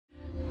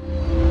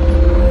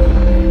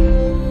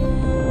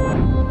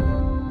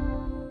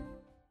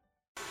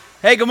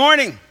Hey, good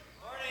morning.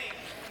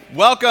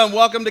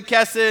 Welcome to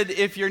Kesed.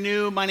 If you're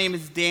new, my name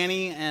is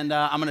Danny, and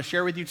I'm going to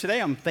share with you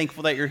today. I'm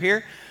thankful that you're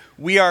here.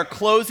 We are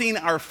closing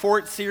our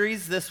Fort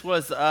series. This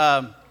was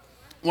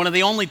one of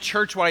the only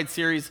church-wide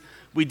series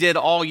we did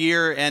all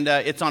year, and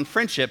it's on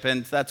friendship,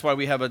 and that's why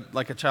we have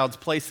a child's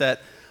play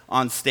set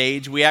on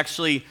stage. We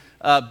actually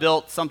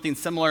built something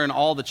similar in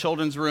all the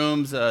children's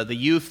rooms. The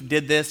youth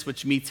did this,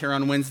 which meets here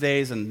on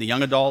Wednesdays, and the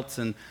young adults,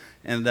 and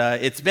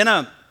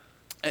the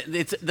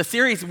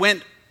series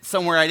went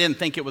somewhere I didn't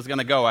think it was going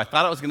to go. I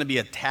thought it was going to be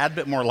a tad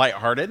bit more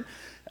lighthearted,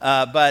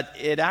 but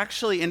it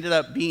actually ended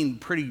up being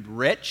pretty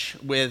rich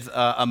with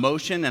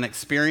emotion and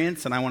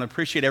experience, and I want to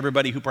appreciate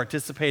everybody who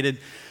participated,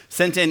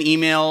 sent in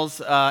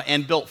emails,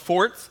 and built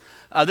forts.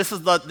 This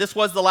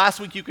was the last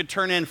week you could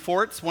turn in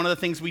forts. One of the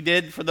things we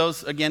did for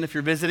those, again, if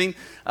you're visiting,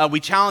 we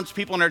challenged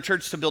people in our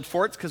church to build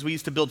forts because we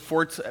used to build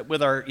forts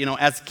with our,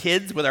 as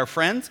kids with our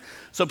friends.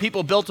 So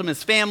people built them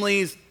as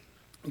families.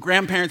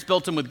 Grandparents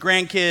built them with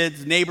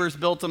grandkids, neighbors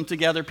built them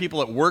together,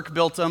 people at work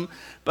built them.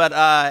 But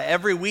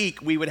every week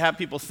we would have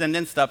people send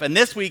in stuff. And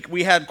this week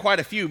we had quite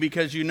a few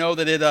because you know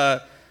that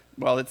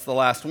it's the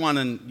last one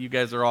and you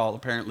guys are all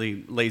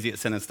apparently lazy at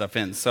sending stuff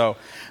in. So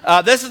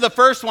this is the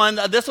first one.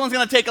 This one's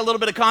going to take a little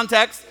bit of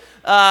context.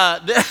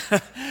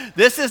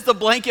 This is the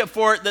blanket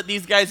fort that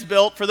these guys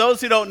built. For those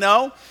who don't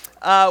know,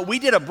 we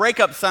did a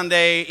breakup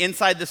Sunday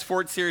inside this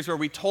Fort series where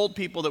we told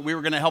people that we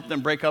were going to help them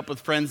break up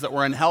with friends that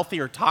were unhealthy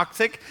or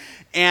toxic.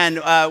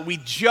 And we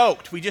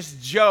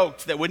just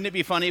joked that wouldn't it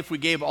be funny if we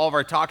gave all of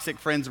our toxic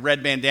friends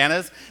red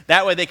bandanas?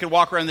 That way they could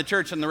walk around the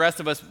church and the rest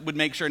of us would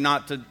make sure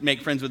not to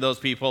make friends with those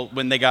people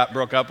when they got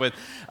broke up with.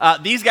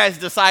 These guys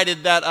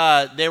decided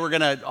that they were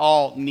going to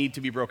all need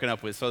to be broken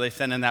up with, so they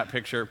sent in that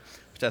picture,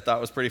 which I thought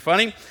was pretty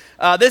funny.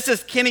 This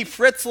is Kenny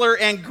Fritzler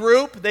and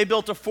group. They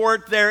built a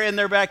fort there in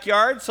their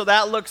backyard, so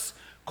that looks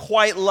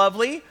quite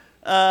lovely.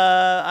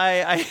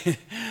 I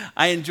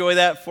enjoy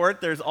that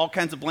fort. There's all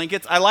kinds of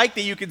blankets. I like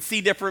that you can see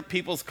different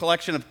people's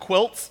collection of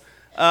quilts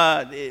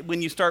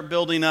when you start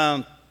building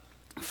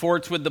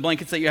forts with the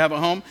blankets that you have at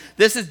home.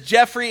 This is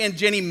Jeffrey and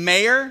Jenny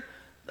Mayer.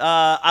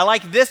 I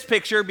like this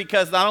picture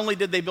because not only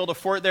did they build a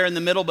fort there in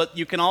the middle, but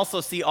you can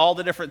also see all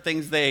the different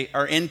things they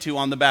are into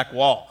on the back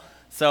wall.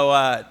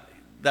 So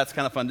that's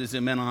kind of fun to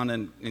zoom in on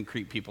and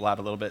creep people out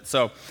a little bit.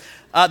 So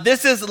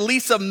this is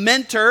Lisa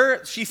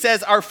Mentor. She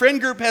says, our friend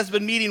group has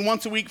been meeting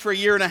once a week for a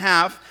year and a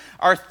half.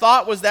 Our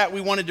thought was that we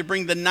wanted to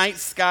bring the night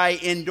sky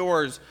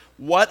indoors.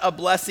 What a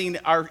blessing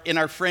in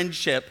our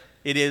friendship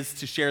it is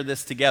to share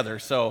this together.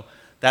 So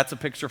that's a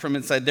picture from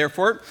inside their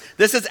fort.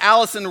 This is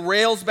Allison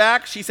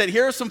Railsback. She said,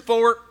 here are some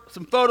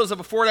photos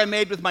of a fort I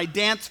made with my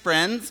dance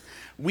friends.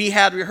 We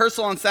had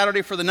rehearsal on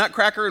Saturday for the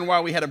Nutcracker, and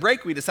while we had a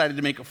break, we decided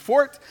to make a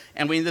fort,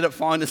 and we ended up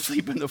falling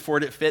asleep in the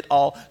fort. It fit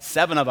all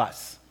 7 of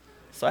us.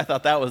 So I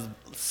thought that was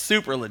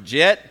super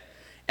legit.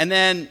 And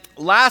then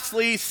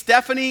lastly,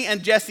 Stephanie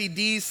and Jesse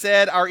D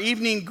said, our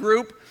evening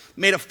group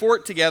made a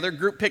fort together,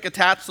 group pick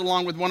attached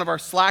along with one of our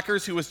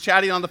slackers who was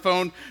chatting on the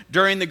phone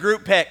during the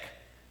group pick.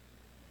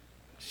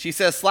 She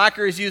says,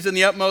 slacker is used in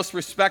the utmost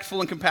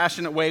respectful and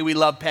compassionate way. We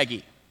love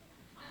Peggy.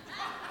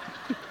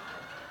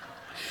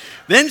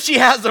 Then she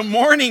has a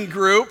morning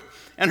group,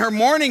 and her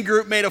morning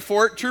group made a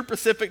fort, true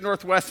Pacific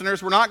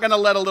Northwesterners. We're not going to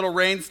let a little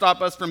rain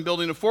stop us from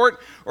building a fort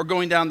or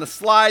going down the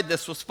slide.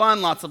 This was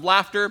fun, lots of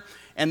laughter.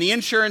 And the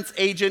insurance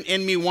agent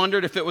in me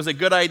wondered if it was a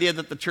good idea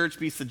that the church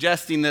be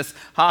suggesting this,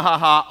 ha ha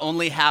ha,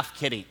 only half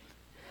kidding.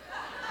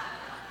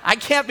 I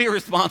can't be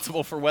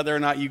responsible for whether or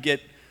not you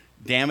get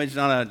damaged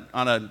on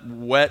a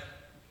wet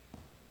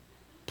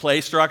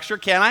play structure.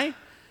 Can I?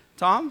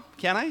 Tom,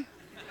 can I?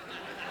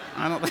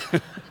 I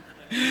don't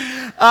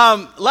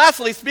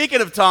lastly,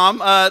 speaking of Tom,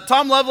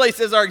 Tom Lovelace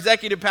is our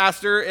executive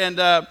pastor,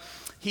 and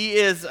he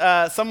is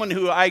someone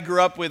who I grew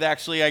up with,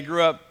 actually.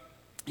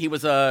 He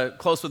was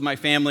close with my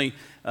family,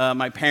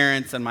 my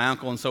parents and my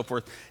uncle and so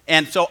forth.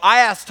 And so I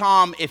asked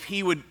Tom if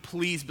he would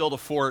please build a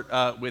fort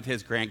with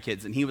his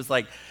grandkids, and he was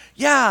like,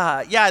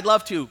 yeah, I'd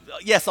love to.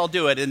 Yes, I'll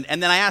do it. And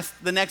then I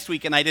asked the next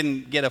week, and I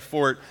didn't get a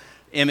fort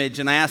image,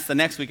 and I asked the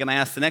next week, and I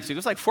asked the next week. It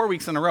was like 4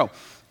 weeks in a row.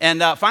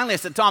 And finally I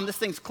said, Tom, this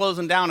thing's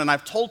closing down, and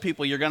I've told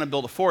people you're going to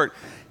build a fort.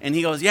 And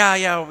he goes,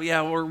 yeah,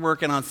 we're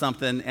working on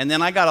something. And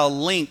then I got a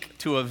link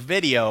to a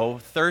video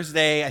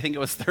Thursday, I think it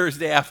was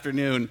Thursday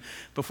afternoon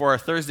before our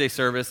Thursday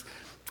service,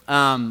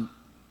 to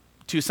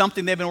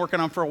something they've been working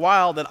on for a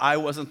while that I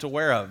wasn't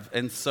aware of.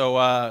 And so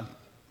I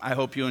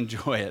hope you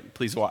enjoy it.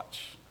 Please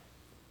watch.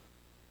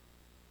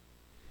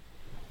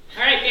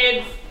 All right,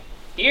 kids,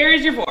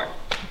 here's your fort.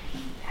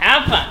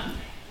 Have fun.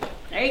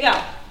 There you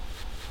go.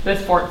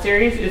 This fort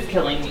series is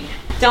killing me.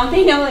 Don't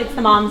they know it's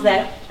the moms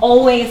that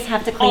always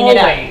have to clean it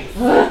up?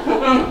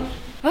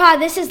 Wow,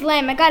 this is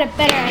lame. I got a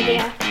better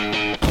idea.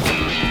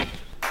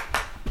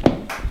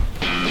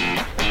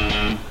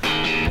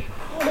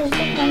 What is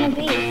it gonna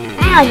be?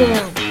 Another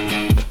room.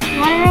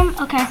 One room?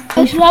 Okay.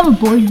 We should have a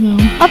boys' room.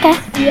 Okay.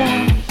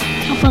 Yeah.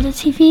 I'll build a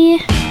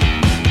TV.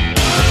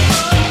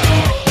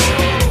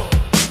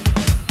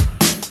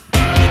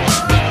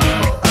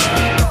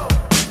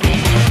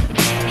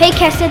 Hey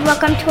Kessid,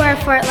 welcome to our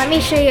fort. Let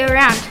me show you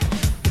around.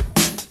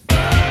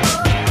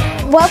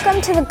 Welcome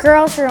to the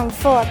girls' room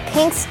full of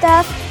pink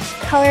stuff,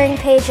 coloring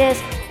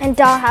pages, and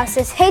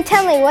dollhouses. Hey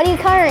Tenley, what are you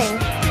coloring?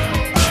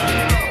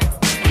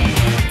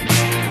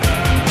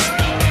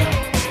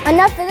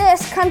 Enough of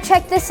this, come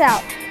check this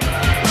out.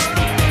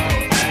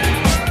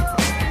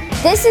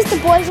 This is the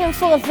boys' room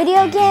full of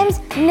video games,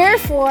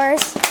 Nerf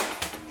wars,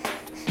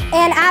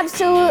 and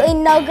absolutely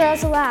no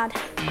girls allowed.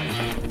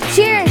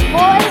 Cheers,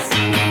 boys!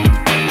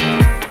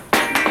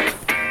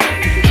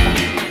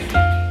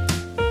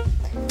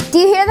 Do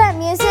you hear that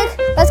music?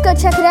 Let's go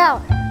check it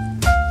out.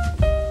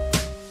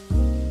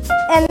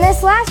 And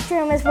this last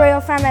room is where you'll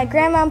find my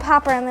grandma and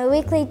papa on the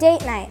weekly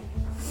date night.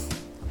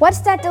 What's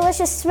that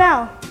delicious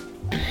smell?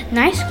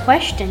 Nice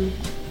question.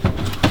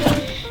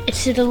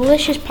 It's the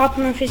delicious Papa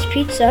Murphy's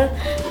pizza,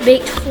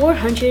 baked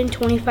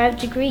 425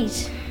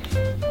 degrees.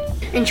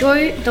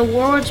 Enjoy the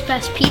world's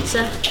best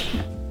pizza.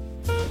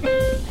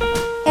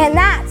 And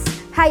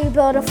that's how you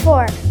build a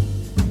fort.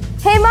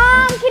 Hey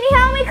Mom, can you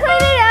help me clean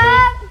it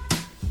up?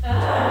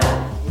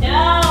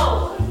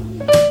 No!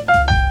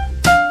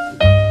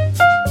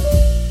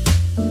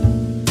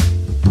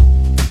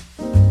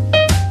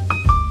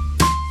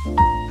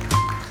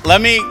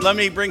 Let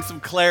me bring some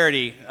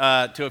clarity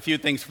to a few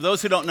things. For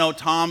those who don't know,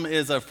 Tom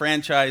is a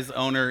franchise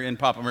owner in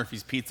Papa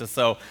Murphy's Pizza.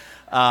 So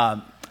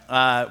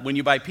when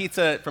you buy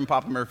pizza from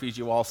Papa Murphy's,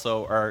 you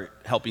also are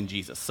helping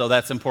Jesus. So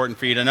that's important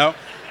for you to know.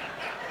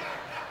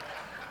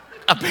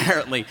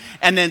 Apparently.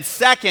 And then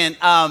second,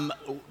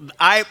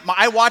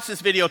 I watched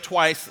this video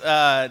twice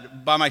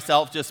by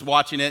myself, just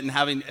watching it and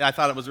I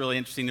thought it was really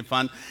interesting and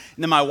fun.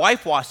 And then my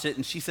wife watched it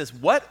and she says,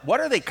 what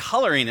are they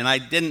coloring? And I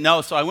didn't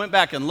know, so I went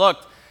back and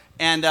looked.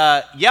 And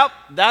yep,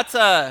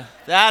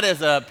 that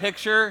is a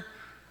picture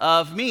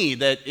of me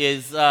that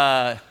is,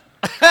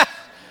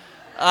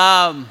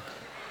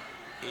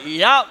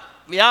 yep.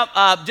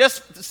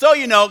 Just so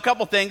you know, a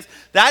couple things.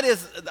 That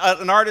is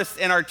an artist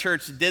in our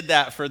church did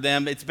that for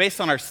them. It's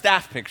based on our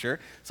staff picture.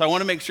 So I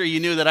want to make sure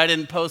you knew that I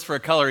didn't pose for a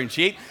coloring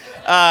sheet.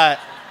 And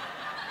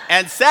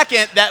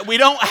second, that we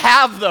don't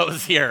have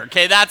those here,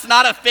 okay? That's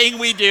not a thing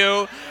we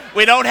do.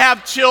 We don't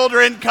have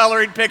children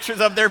coloring pictures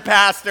of their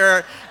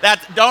pastor.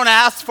 Don't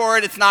ask for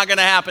it. It's not going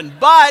to happen.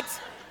 But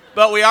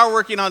we are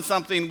working on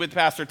something with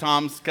Pastor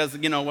Tom's because,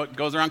 you know, what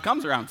goes around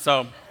comes around.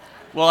 So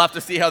we'll have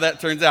to see how that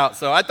turns out.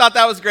 So I thought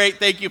that was great.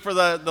 Thank you for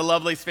the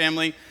Lovelace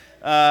family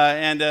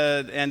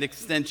and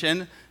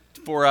extension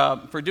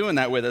for doing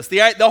that with us.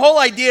 The whole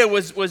idea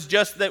was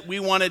just that we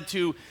wanted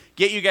to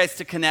get you guys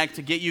to connect,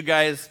 to get you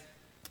guys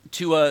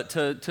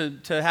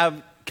to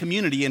have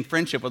community and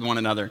friendship with one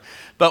another.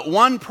 But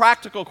one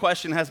practical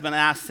question has been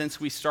asked since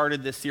we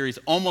started this series,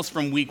 almost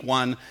from week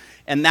one,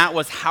 and that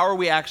was, how are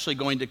we actually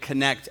going to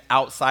connect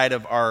outside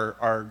of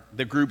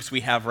the groups we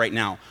have right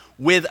now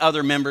with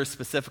other members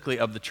specifically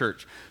of the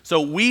church?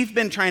 So we've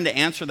been trying to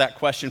answer that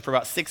question for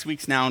about 6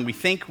 weeks now, and we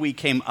think we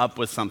came up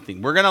with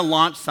something. We're going to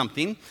launch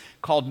something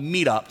called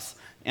Meetups.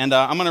 And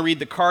I'm going to read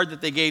the card that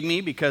they gave me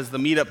because the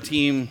Meetup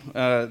team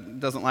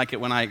doesn't like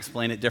it when I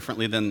explain it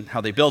differently than how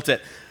they built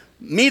it.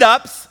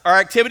 Meetups are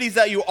activities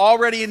that you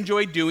already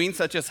enjoy doing,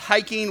 such as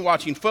hiking,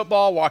 watching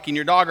football, walking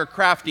your dog, or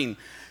crafting.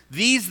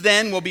 These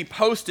then will be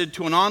posted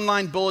to an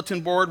online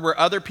bulletin board where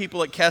other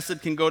people at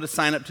Kessid can go to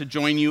sign up to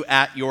join you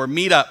at your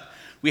meetup.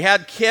 We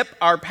had Kip,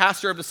 our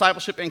pastor of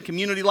discipleship and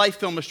community life,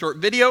 film a short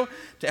video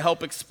to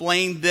help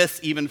explain this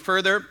even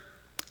further.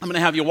 I'm going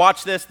to have you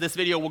watch this. This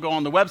video will go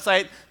on the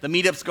website. The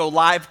meetups go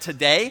live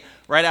today,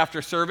 right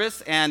after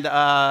service, and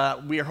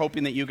we are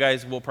hoping that you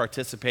guys will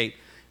participate.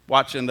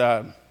 Watch and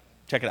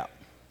check it out.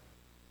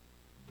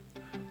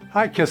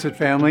 Hi, Kessid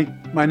family.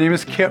 My name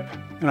is Kip,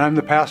 and I'm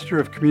the pastor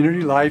of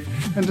community life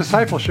and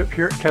discipleship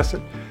here at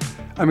Kessid.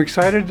 I'm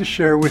excited to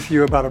share with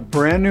you about a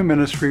brand new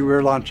ministry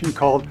we're launching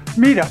called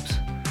Meetups.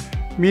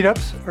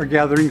 Meetups are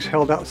gatherings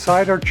held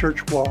outside our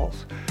church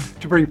walls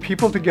to bring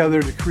people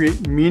together to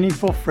create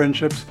meaningful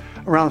friendships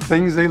around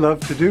things they love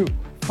to do.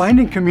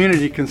 Finding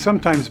community can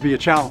sometimes be a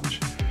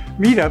challenge.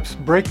 Meetups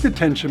break the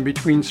tension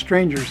between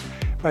strangers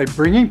by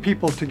bringing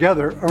people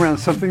together around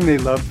something they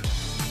love: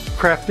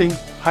 crafting,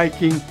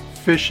 hiking,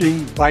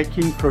 fishing,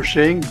 biking,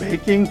 crocheting,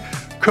 baking,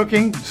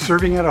 cooking,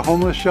 serving at a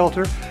homeless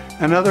shelter,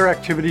 and other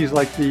activities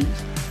like these.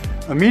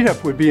 A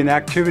meetup would be an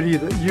activity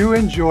that you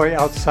enjoy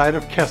outside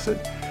of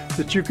Kessid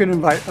that you can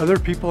invite other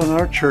people in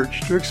our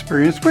church to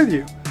experience with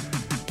you.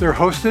 They're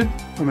hosted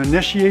from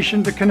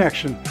initiation to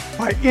connection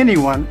by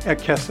anyone at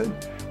Kessid.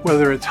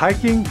 Whether it's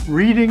hiking,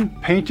 reading,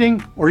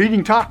 painting, or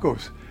eating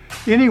tacos,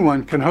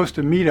 anyone can host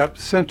a meetup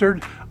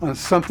centered on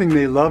something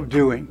they love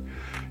doing.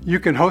 You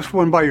can host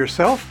one by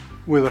yourself,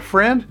 with a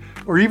friend,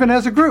 or even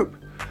as a group.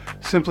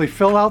 Simply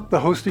fill out the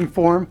hosting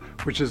form,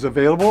 which is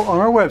available on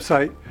our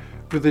website,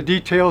 with the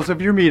details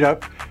of your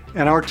meetup,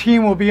 and our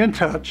team will be in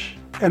touch,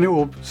 and it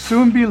will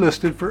soon be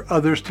listed for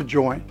others to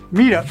join.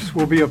 Meetups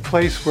will be a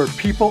place where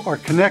people are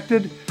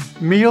connected,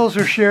 meals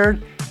are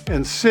shared,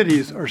 and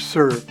cities are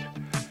served.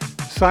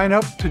 Sign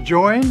up to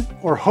join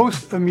or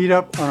host a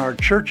meetup on our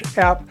church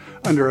app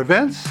under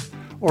Events,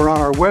 or on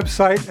our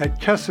website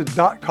at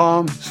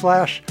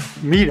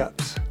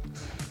kesed.com/meetups.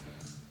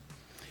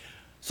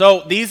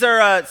 So these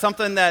are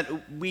something that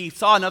we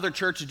saw another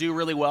church do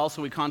really well,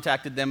 so we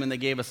contacted them and they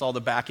gave us all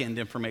the back-end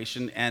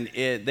information. And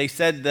they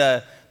said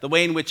the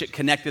way in which it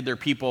connected their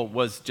people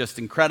was just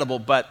incredible,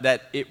 but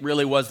that it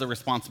really was the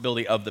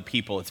responsibility of the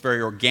people. It's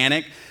very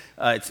organic.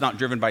 It's not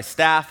driven by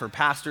staff or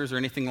pastors or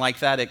anything like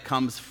that. It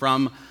comes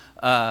from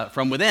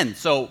within.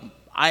 So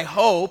I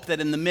hope that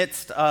in the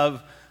midst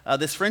of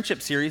this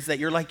friendship series that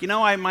you're like,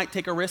 I might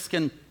take a risk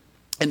and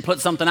put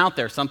something out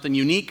there, something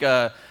unique,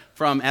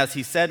 from, as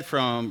he said,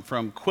 from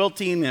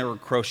quilting or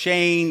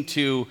crocheting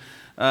to,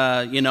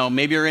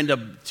 maybe you're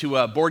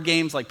into board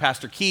games like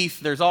Pastor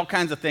Keith. There's all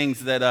kinds of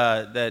things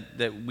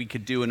that we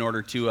could do in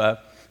order to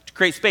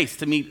create space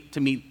to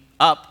meet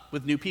up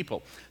with new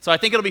people. So I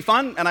think it'll be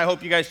fun, and I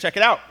hope you guys check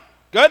it out.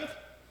 Good?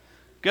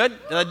 Good?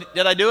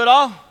 Did I do it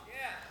all?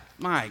 Yeah.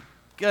 My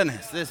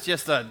goodness, this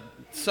just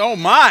so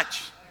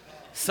much.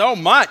 So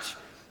much.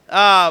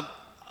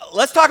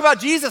 Let's talk about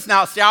Jesus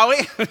now, shall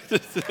we?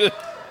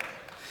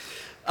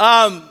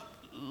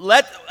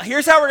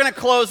 Here's how we're going to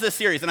close this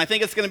series, and I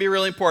think it's going to be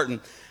really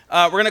important.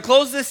 We're going to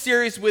close this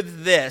series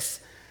with this,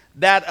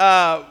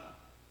 that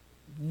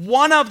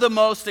one of the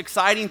most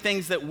exciting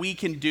things that we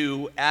can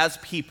do as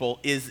people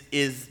is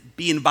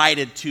be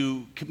invited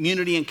to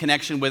community and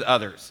connection with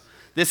others.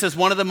 This is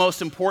one of the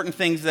most important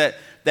things that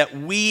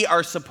we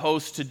are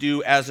supposed to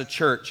do as a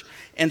church.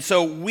 And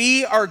so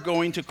we are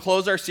going to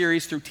close our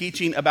series through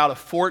teaching about a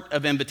fort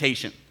of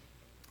invitation.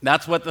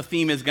 That's what the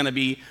theme is going to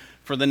be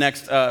for the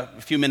next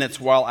few minutes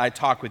while I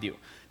talk with you.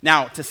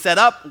 Now, to set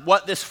up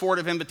what this fort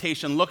of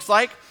invitation looks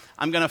like,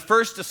 I'm going to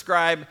first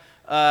describe,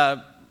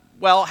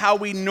 how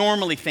we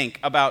normally think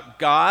about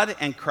God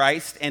and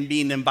Christ and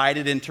being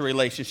invited into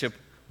relationship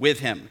with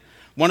Him.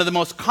 One of the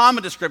most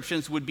common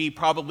descriptions would be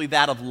probably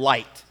that of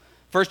light.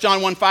 1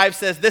 John 1:5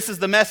 says, "This is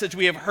the message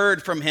we have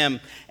heard from Him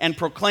and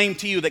proclaim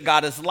to you, that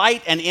God is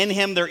light, and in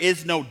Him there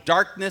is no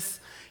darkness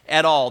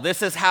at all."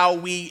 This is how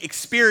we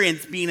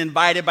experience being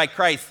invited by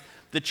Christ,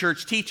 the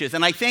church teaches.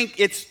 And I think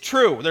it's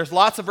true. There's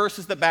lots of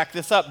verses that back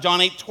this up. John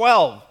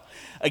 8:12.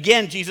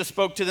 Again, Jesus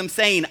spoke to them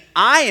saying,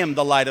 "I am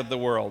the light of the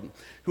world.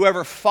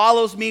 Whoever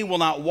follows me will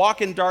not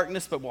walk in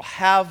darkness, but will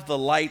have the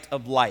light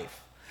of life."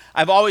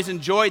 I've always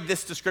enjoyed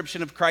this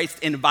description of Christ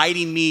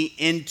inviting me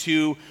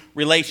into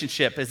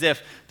relationship, as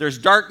if there's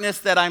darkness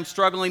that I'm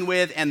struggling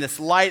with and this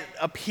light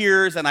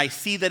appears and I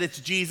see that it's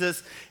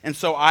Jesus, and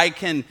so I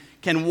can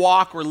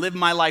walk or live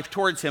my life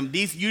towards Him.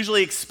 These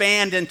usually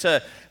expand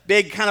into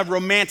big kind of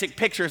romantic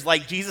pictures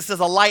like Jesus is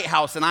a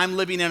lighthouse and I'm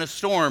living in a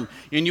storm,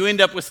 and you end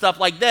up with stuff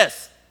like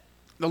this.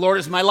 "The Lord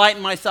is my light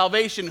and my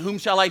salvation. Whom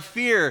shall I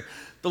fear?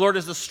 The Lord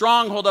is the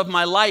stronghold of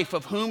my life.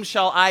 Of whom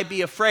shall I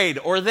be afraid?"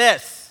 Or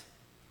this: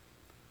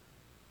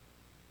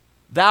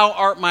 "Thou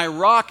art my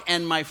rock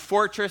and my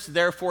fortress,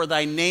 therefore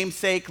thy name's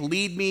sake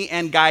lead me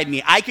and guide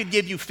me." I could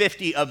give you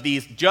 50 of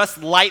these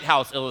just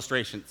lighthouse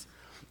illustrations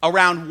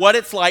around what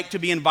it's like to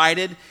be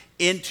invited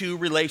into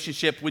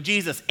relationship with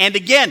Jesus. And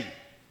again,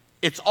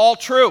 it's all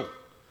true.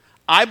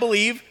 I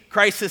believe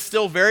Christ is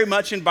still very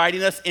much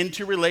inviting us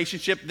into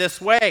relationship this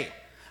way.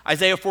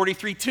 Isaiah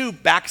 43:2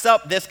 backs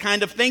up this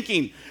kind of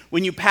thinking.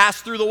 "When you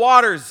pass through the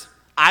waters,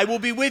 I will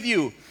be with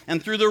you,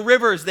 and through the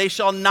rivers they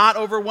shall not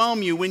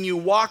overwhelm you. When you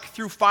walk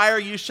through fire,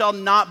 you shall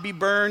not be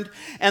burned,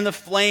 and the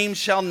flame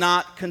shall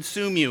not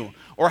consume you."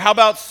 Or how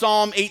about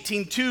Psalm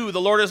 18:2? "The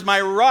Lord is my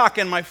rock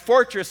and my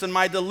fortress and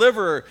my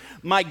deliverer,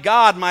 my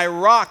God, my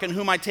rock, in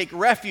whom I take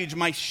refuge,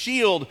 my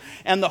shield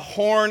and the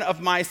horn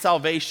of my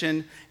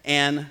salvation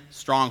and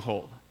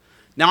stronghold."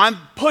 Now, I'm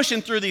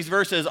pushing through these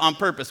verses on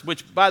purpose,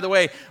 which, by the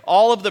way,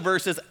 all of the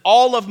verses,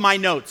 all of my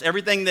notes,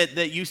 everything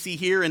that you see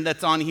here and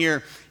that's on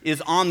here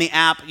is on the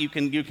app. You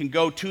can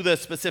go to the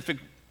specific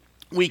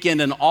weekend,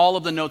 and all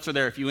of the notes are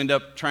there if you end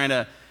up trying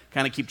to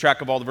kind of keep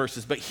track of all the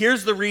verses. But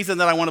here's the reason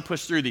that I want to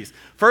push through these.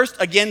 First,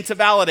 again, to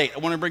validate. I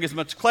want to bring as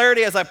much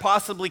clarity as I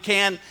possibly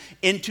can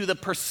into the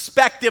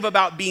perspective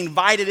about being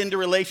invited into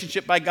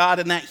relationship by God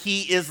and that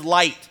He is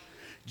light.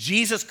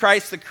 Jesus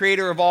Christ, the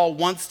creator of all,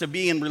 wants to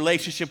be in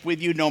relationship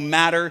with you no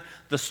matter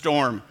the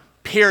storm,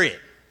 period.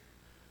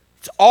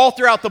 It's all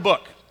throughout the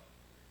book.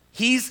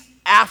 He's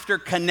after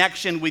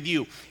connection with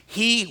you.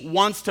 He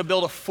wants to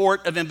build a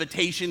fort of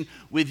invitation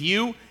with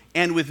you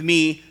and with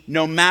me,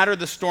 no matter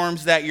the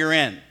storms that you're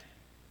in.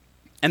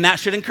 And that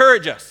should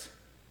encourage us.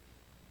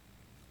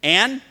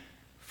 And,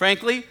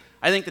 frankly,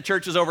 I think the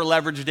church has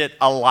over-leveraged it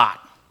a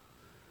lot.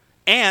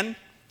 And,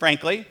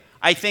 frankly,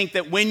 I think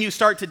that when you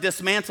start to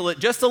dismantle it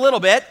just a little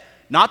bit,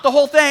 not the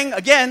whole thing,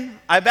 again,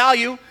 I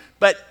value,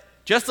 but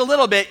just a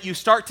little bit, you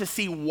start to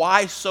see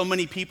why so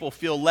many people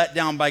feel let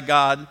down by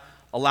God.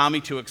 Allow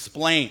me to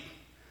explain.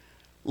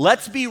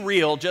 Let's be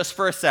real just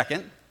for a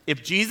second.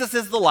 If Jesus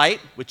is the light,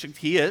 which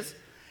He is,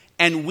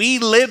 and we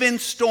live in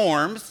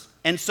storms,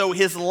 and so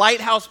His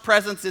lighthouse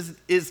presence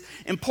is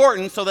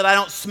important so that I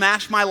don't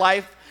smash my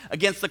life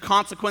against the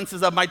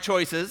consequences of my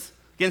choices,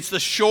 against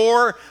the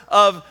shore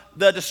of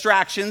the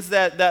distractions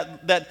that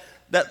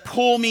that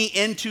pull me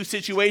into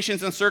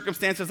situations and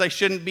circumstances I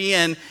shouldn't be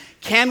in,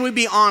 can we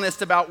be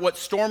honest about what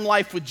storm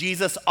life with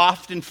Jesus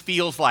often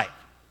feels like?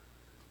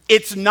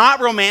 It's not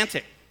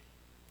romantic.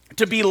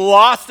 To be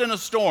lost in a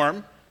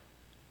storm,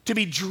 to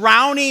be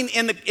drowning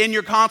in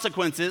your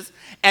consequences,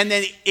 and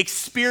then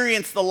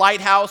experience the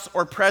lighthouse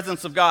or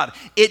presence of God.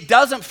 It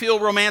doesn't feel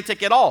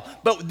romantic at all.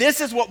 But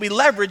this is what we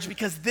leverage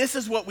because this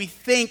is what we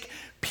think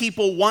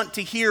people want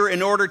to hear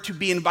in order to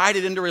be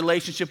invited into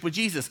relationship with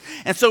Jesus.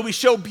 And so we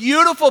show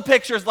beautiful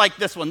pictures like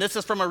this one. This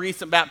is from a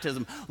recent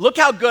baptism. Look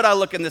how good I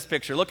look in this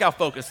picture. Look how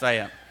focused I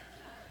am.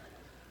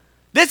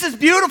 This is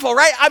beautiful,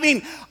 right? I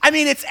mean,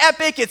 it's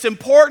epic. It's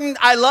important.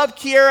 I love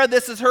Kiera.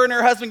 This is her and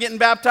her husband getting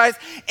baptized.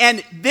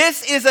 And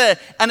this is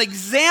an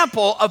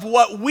example of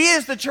what we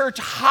as the church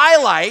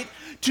highlight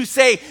to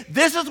say,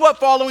 this is what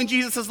following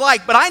Jesus is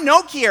like. But I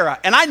know Kiera,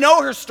 and I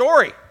know her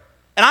story.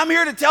 And I'm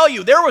here to tell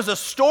you, there was a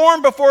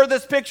storm before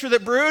this picture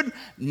that brewed,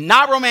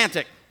 not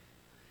romantic,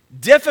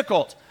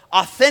 difficult,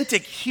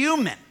 authentic,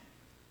 human.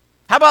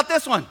 How about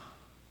this one?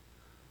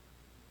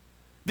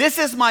 This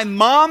is my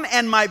mom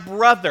and my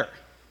brother.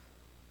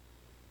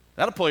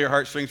 That'll pull your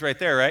heartstrings right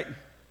there, right?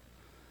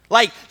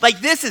 Like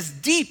this is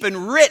deep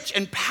and rich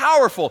and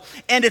powerful,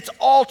 and it's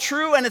all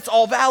true and it's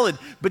all valid.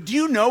 But do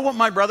you know what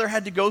my brother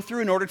had to go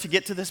through in order to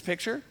get to this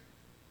picture?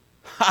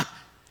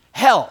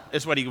 Hell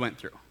is what he went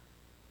through.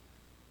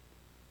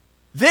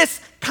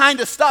 This kind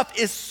of stuff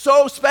is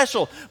so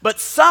special, but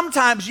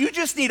sometimes you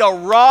just need a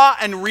raw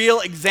and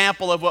real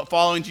example of what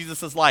following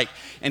Jesus is like.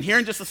 And here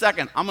in just a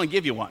second, I'm going to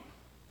give you one.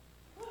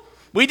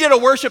 We did a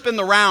worship in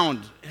the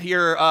round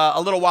here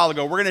a little while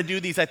ago. We're going to do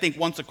these, I think,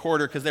 once a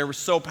quarter because they were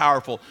so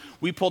powerful.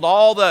 We pulled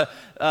all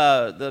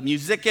the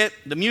music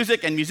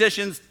and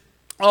musicians,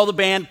 all the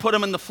band, put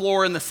them in the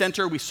floor in the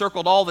center. We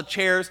circled all the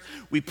chairs.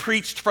 We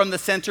preached from the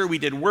center. We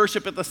did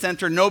worship at the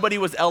center. Nobody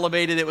was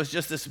elevated. It was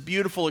just this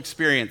beautiful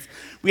experience.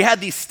 We had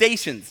these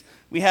stations.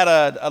 We had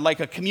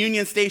a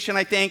communion station,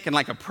 I think, and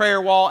like a prayer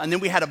wall, and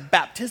then we had a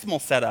baptismal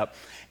set up.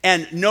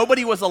 And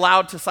nobody was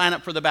allowed to sign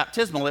up for the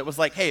baptismal. It was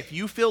like, hey, if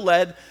you feel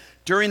led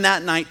during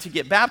that night to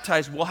get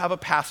baptized, we'll have a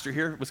pastor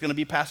here. It was going to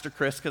be Pastor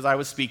Chris because I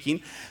was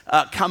speaking,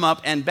 come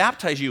up and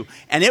baptize you.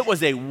 And it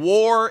was a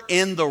war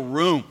in the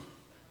room.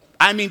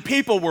 I mean,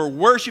 people were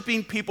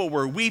worshiping, people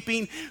were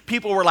weeping,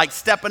 people were like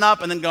stepping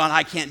up and then going,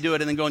 I can't do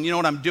it, and then going, you know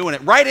what, I'm doing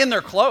it, right in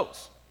their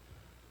clothes.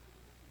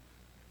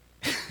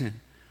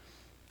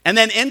 And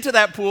then into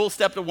that pool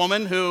stepped a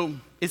woman who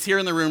is here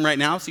in the room right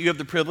now, so you have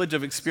the privilege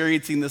of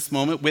experiencing this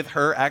moment with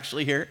her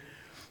actually here.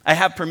 I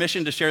have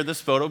permission to share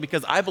this photo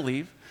because I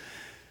believe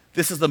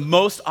this is the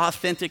most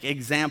authentic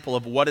example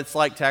of what it's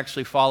like to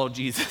actually follow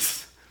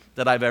Jesus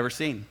that I've ever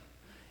seen.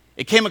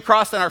 It came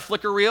across on our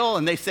Flickr reel,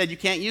 and they said, you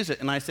can't use it.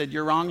 And I said,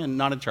 you're wrong and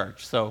not in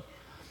charge. So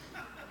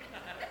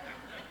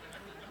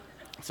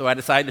I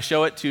decided to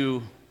show it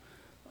to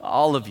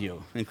all of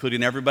you,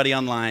 including everybody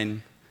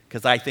online,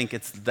 because I think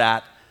it's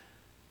that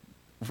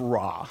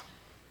raw.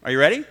 Are you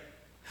ready?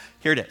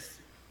 Here it is.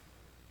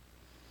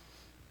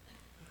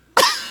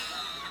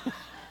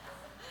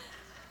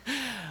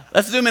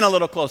 Let's zoom in a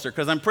little closer,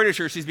 because I'm pretty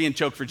sure she's being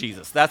choked for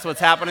Jesus. That's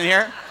what's happening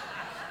here.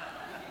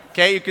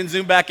 Okay, you can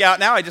zoom back out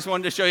now. I just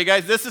wanted to show you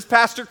guys. This is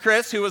Pastor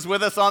Chris, who was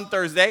with us on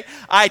Thursday.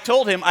 I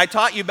told him, I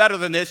taught you better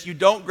than this. You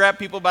don't grab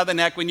people by the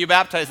neck when you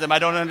baptize them. I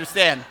don't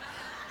understand.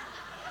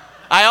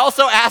 I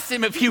also asked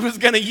him if he was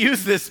going to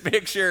use this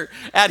picture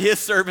at his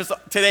service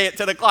today at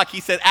 10 o'clock.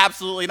 He said,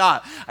 absolutely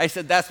not. I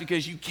said, that's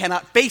because you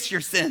cannot face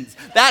your sins.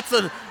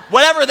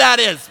 Whatever that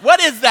is. What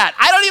is that?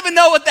 I don't even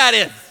know what that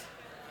is.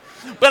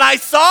 But I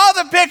saw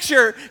the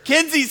picture.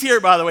 Kenzie's here,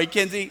 by the way.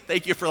 Kenzie,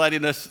 thank you for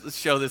letting us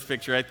show this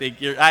picture. I think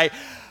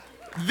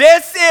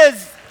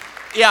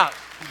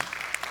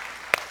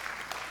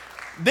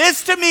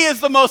This to me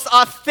is the most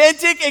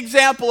authentic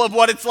example of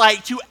what it's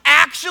like to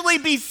actually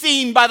be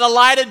seen by the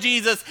light of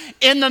Jesus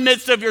in the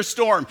midst of your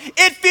storm.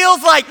 It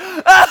feels like,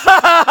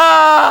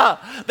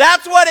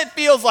 that's what it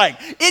feels like.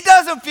 It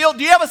doesn't feel,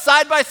 do you have a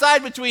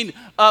side-by-side between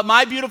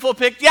my beautiful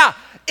pic? Yeah.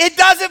 It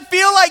doesn't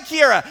feel like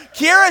Kiera.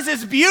 Kiera's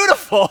is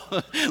beautiful.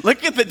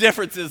 Look at the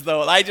differences,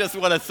 though. I just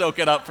want to soak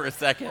it up for a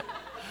second.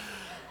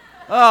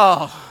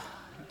 Oh.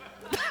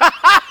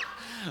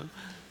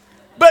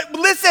 But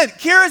listen,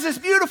 Kiera's is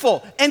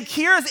beautiful, and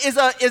Kiera's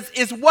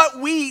is what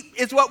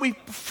we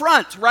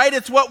front, right?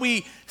 It's what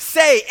we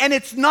say, and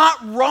it's not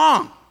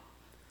wrong.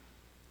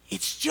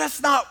 It's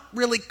just not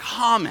really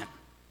common.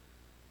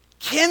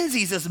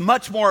 Kenzie's is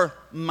much more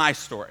my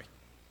story,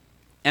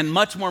 and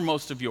much more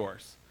most of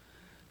yours.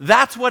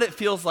 That's what it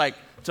feels like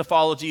to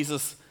follow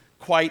Jesus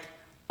quite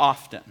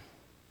often.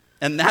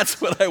 And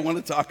that's what I want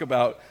to talk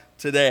about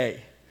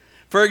today.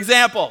 For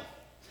example,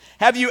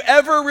 have you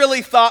ever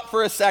really thought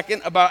for a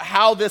second about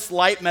how this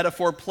light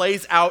metaphor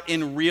plays out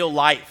in real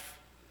life?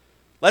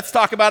 Let's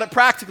talk about it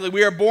practically.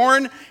 We are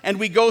born and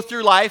we go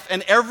through life,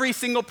 and every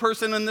single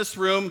person in this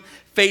room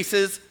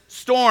faces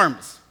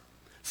storms.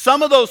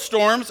 Some of those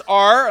storms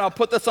are, and I'll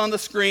put this on the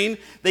screen,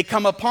 they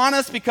come upon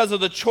us because of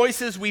the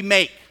choices we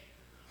make.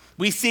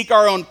 We seek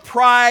our own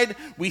pride,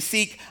 we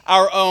seek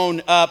our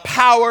own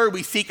power,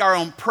 we seek our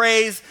own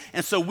praise,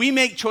 and so we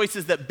make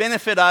choices that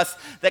benefit us,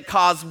 that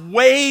cause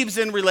waves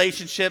in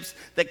relationships,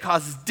 that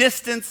cause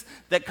distance,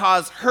 that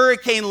cause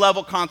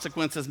hurricane-level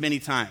consequences many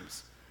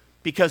times,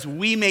 because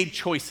we made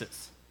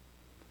choices.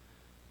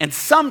 And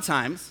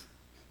sometimes,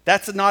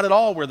 that's not at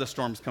all where the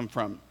storms come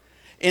from.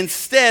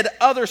 Instead,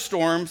 other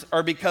storms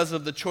are because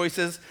of the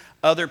choices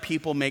other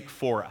people make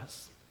for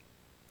us.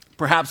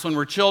 Perhaps when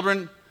we're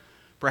children,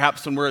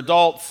 perhaps when we're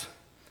adults,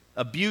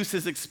 abuse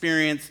is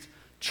experienced,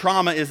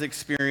 trauma is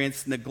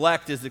experienced,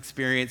 neglect is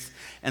experienced,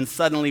 and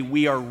suddenly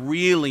we are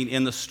reeling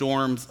in the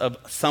storms of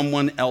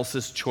someone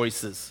else's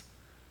choices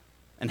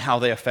and how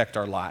they affect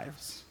our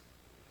lives.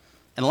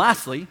 And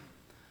lastly,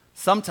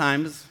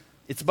 sometimes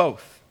it's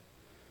both.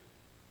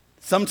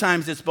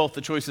 Sometimes it's both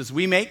the choices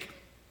we make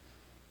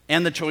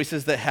and the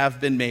choices that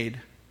have been made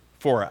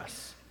for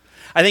us.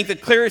 I think the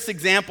clearest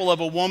example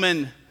of a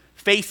woman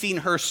facing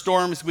her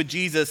storms with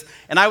Jesus,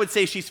 and I would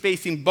say she's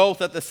facing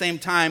both at the same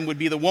time, would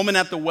be the woman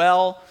at the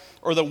well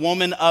or the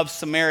woman of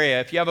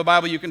Samaria. If you have a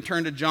Bible, you can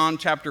turn to John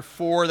chapter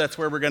 4. That's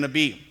where we're going to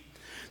be.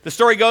 The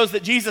story goes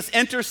that Jesus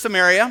enters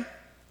Samaria.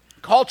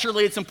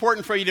 Culturally, it's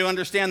important for you to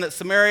understand that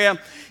Samaria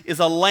is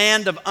a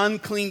land of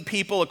unclean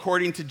people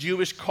according to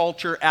Jewish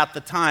culture at the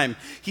time.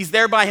 He's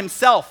there by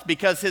himself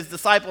because his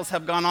disciples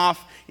have gone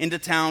off into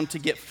town to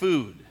get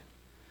food.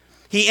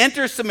 He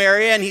enters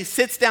Samaria and he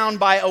sits down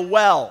by a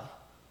well.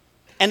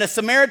 And a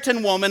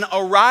Samaritan woman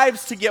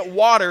arrives to get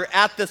water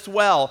at this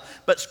well,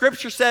 but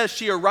Scripture says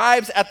she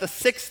arrives at the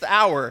 6th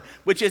hour,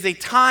 which is a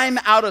time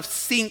out of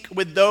sync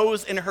with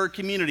those in her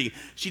community.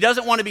 She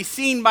doesn't want to be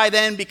seen by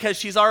them because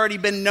she's already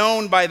been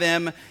known by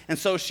them, and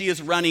so she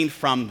is running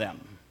from them.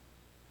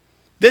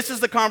 This is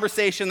the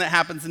conversation that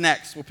happens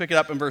next. We'll pick it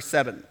up in verse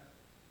 7.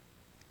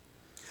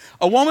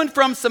 A woman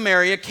from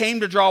Samaria came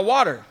to draw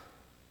water.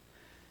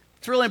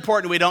 It's really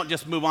important we don't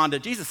just move on to,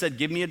 Jesus said,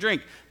 give me a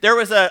drink. There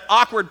was an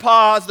awkward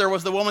pause. There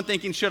was the woman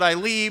thinking, should I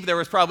leave? There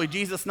was probably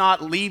Jesus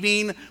not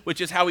leaving,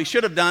 which is how he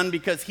should have done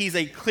because he's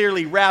a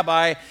clearly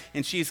rabbi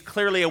and she's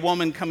clearly a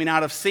woman coming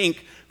out of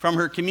sync from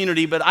her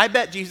community. But I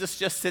bet Jesus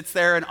just sits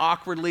there and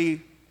awkwardly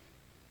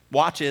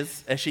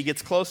watches as she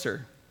gets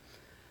closer.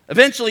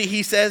 Eventually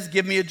he says,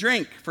 give me a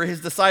drink, for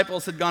his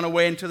disciples had gone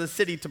away into the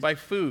city to buy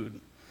food.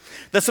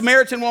 The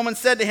Samaritan woman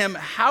said to him,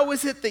 how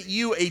is it that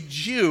you, a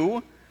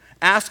Jew,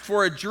 ask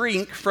for a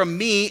drink from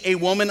me, a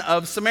woman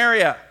of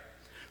Samaria?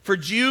 For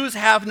Jews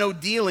have no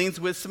dealings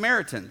with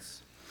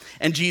Samaritans.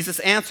 And Jesus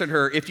answered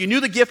her, if you knew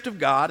the gift of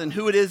God and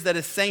who it is that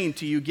is saying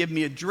to you, give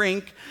me a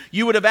drink,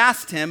 you would have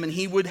asked him and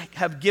he would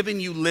have given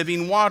you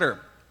living water.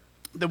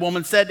 The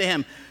woman said to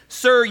him,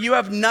 sir, you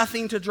have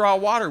nothing to draw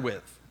water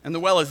with, and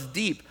the well is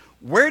deep.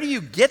 Where do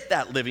you get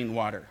that living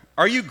water?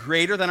 Are you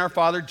greater than our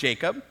father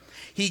Jacob?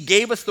 He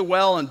gave us the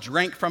well and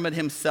drank from it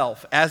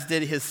himself, as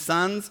did his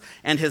sons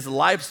and his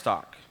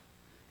livestock.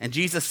 And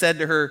Jesus said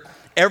to her,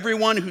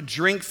 everyone who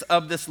drinks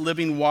of this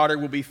living water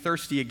will be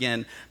thirsty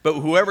again, but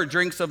whoever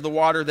drinks of the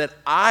water that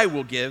I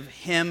will give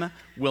him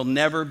will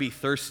never be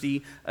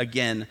thirsty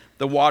again.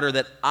 The water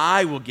that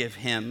I will give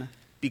him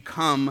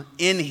become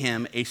in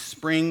him a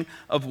spring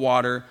of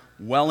water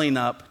welling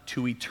up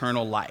to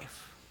eternal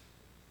life.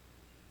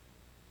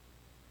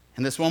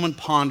 And this woman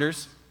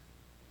ponders,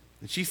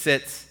 and she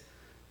sits,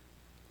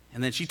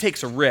 and then she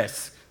takes a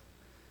risk.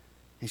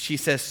 And she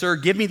says, sir,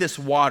 give me this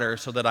water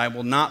so that I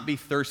will not be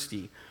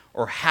thirsty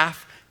or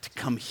have to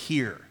come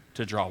here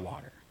to draw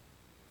water.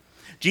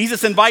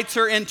 Jesus invites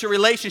her into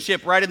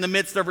relationship right in the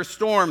midst of her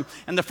storm.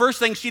 And the first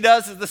thing she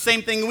does is the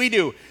same thing we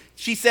do.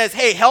 She says,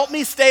 hey, help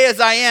me stay as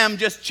I am.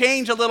 Just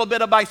change a little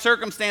bit of my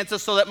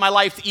circumstances so that my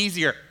life's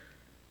easier.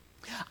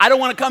 I don't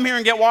want to come here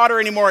and get water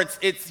anymore.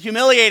 It's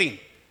humiliating.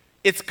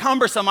 It's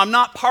cumbersome. I'm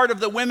not part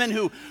of the women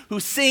who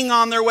sing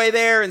on their way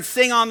there and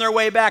sing on their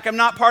way back. I'm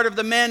not part of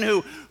the men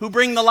who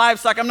bring the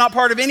livestock. I'm not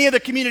part of any of the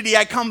community.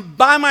 I come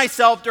by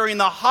myself during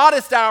the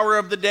hottest hour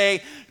of the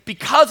day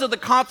because of the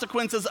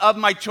consequences of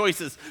my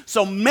choices.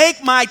 So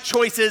make my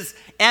choices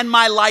and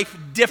my life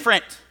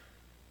different.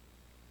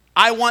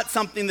 I want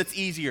something that's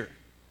easier.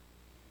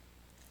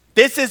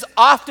 This is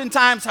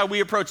oftentimes how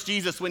we approach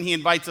Jesus when he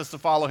invites us to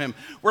follow him.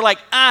 We're like,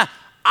 I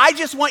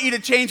just want you to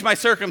change my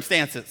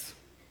circumstances.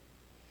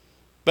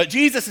 But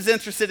Jesus is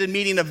interested in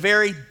meeting a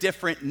very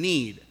different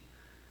need.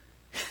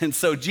 And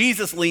so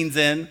Jesus leans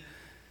in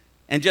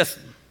and just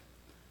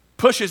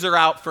pushes her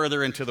out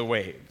further into the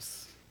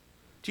waves.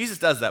 Jesus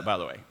does that, by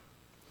the way.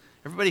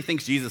 Everybody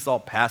thinks Jesus is all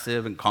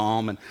passive and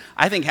calm, and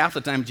I think half the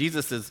time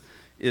Jesus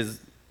is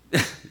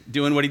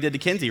doing what he did to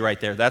Kinsey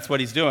right there. That's what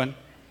he's doing.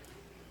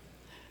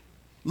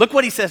 Look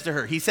what he says to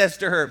her. He says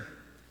to her,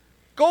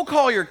 go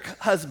call your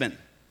husband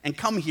and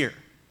come here.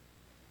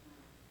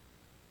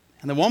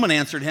 And the woman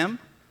answered him,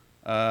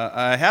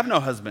 I have no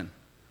husband,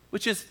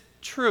 which is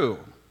true,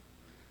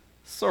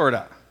 sort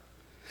of.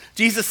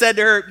 Jesus said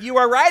to her, you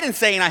are right in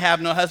saying I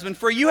have no husband,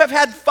 for you have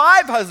had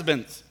 5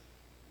 husbands.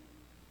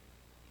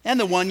 And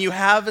the one you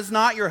have is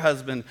not your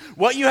husband.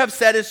 What you have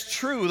said is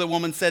true, the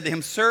woman said to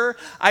him. Sir,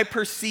 I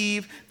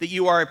perceive that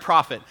you are a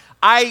prophet.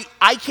 I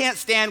can't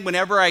stand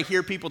whenever I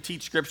hear people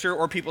teach Scripture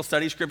or people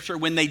study Scripture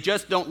when they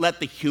just don't let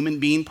the human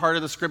being part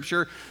of the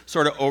Scripture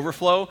sort of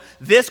overflow.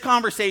 This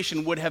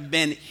conversation would have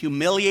been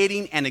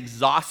humiliating and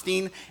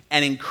exhausting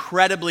and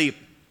incredibly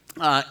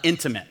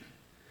intimate.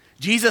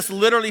 Jesus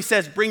literally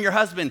says, bring your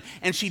husband.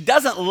 And she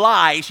doesn't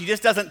lie. She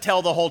just doesn't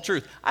tell the whole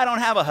truth. I don't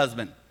have a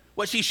husband.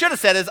 What she should have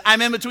said is,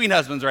 I'm in between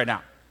husbands right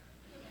now.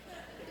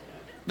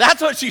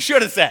 That's what she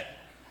should have said.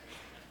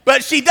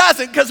 But she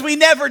doesn't, because we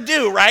never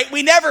do, right?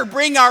 We never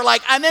bring our,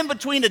 I'm in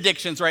between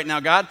addictions right now,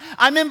 God.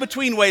 I'm in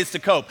between ways to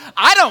cope.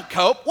 I don't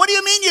cope. What do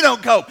you mean you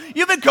don't cope?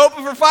 You've been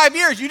coping for 5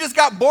 years. You just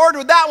got bored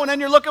with that one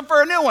and you're looking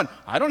for a new one.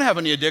 I don't have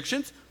any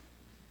addictions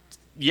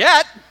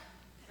yet.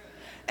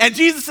 And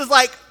Jesus is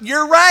like,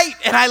 you're right.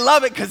 And I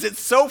love it because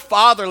it's so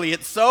fatherly.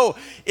 It's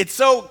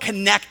so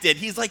connected.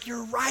 He's like,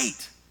 you're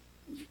right.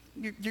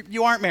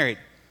 You aren't married,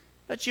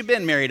 but you've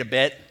been married a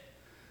bit.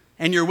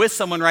 And you're with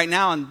someone right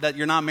now that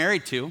you're not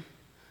married to.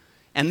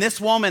 And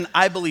this woman,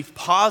 I believe,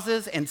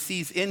 pauses and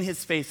sees in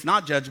his face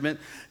not judgment,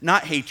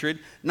 not hatred,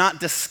 not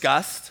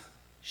disgust.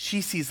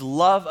 She sees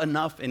love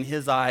enough in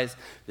his eyes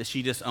that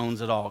she just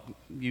owns it all.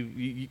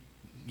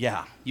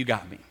 Yeah, you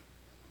got me.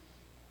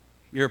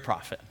 You're a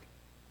prophet.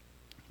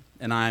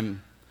 And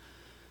I'm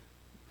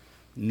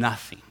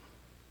nothing.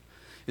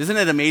 Isn't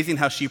it amazing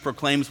how she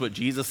proclaims what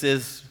Jesus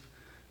is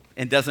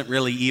and doesn't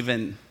really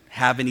even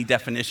have any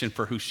definition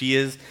for who she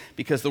is?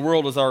 Because the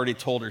world has already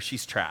told her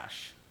she's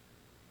trash.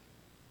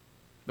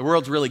 The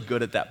world's really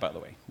good at that, by the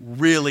way.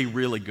 Really,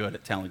 really good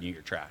at telling you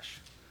you're trash.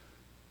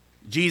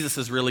 Jesus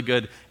is really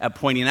good at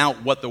pointing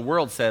out what the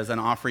world says and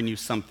offering you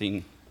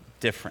something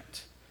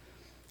different.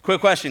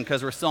 Quick question,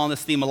 because we're still on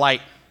this theme of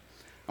light.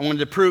 I wanted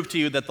to prove to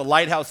you that the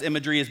lighthouse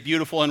imagery is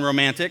beautiful and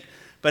romantic,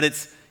 but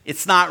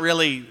it's not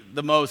really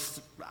the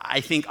most, I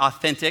think,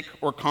 authentic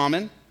or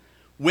common.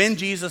 When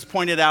Jesus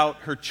pointed out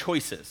her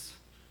choices,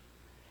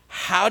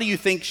 how do you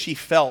think she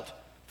felt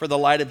for the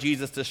light of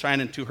Jesus to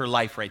shine into her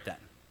life right then?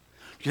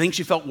 Do you think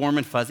she felt warm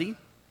and fuzzy? Do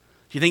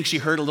you think she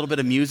heard a little bit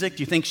of music?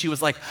 Do you think she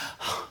was like,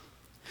 oh,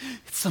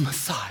 it's the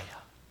Messiah?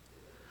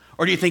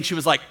 Or do you think she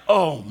was like,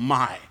 oh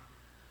my?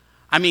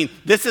 I mean,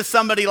 this is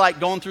somebody like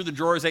going through the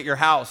drawers at your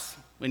house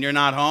when you're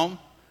not home.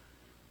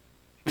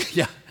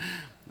 Yeah,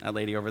 that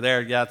lady over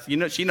there, yeah,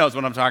 she knows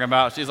what I'm talking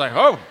about. She's like,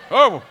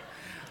 oh,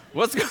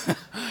 what's going on?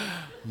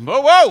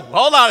 Whoa,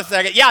 hold on a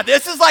second. Yeah,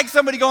 this is like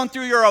somebody going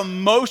through your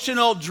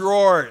emotional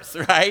drawers,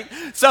 right?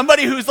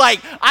 Somebody who's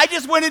like, I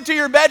just went into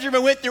your bedroom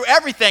and went through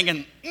everything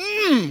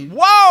and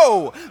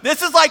whoa.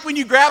 This is like when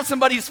you grab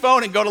somebody's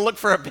phone and go to look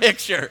for a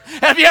picture.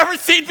 Have you ever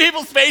seen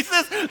people's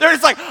faces? They're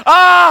just like,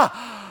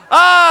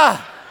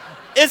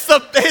 It's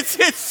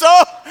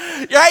so,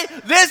 right?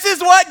 This is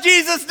what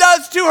Jesus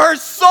does to her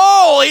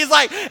soul. He's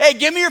like, hey,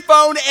 give me your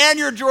phone and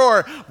your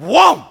drawer.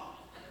 Whoa.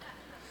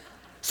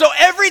 So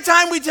every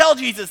time we tell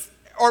Jesus,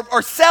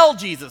 or sell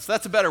Jesus,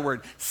 that's a better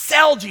word,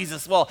 sell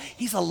Jesus, well,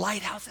 he's a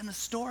lighthouse in a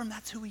storm,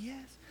 that's who he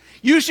is.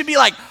 You should be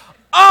like,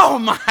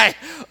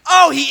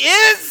 he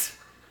is?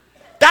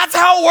 That's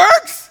how it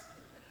works?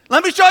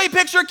 Let me show you a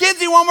picture of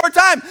Kinsey one more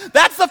time.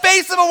 That's the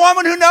face of a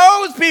woman who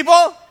knows,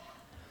 people.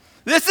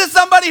 This is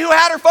somebody who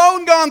had her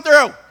phone gone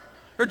through.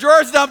 Her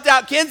drawers dumped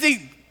out.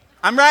 Kinsey,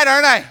 I'm right,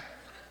 aren't I?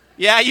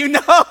 Yeah, you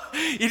know.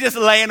 You're just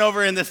laying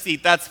over in the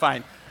seat. That's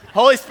fine.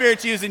 Holy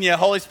Spirit's using you,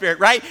 Holy Spirit,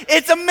 right?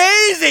 It's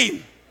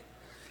amazing.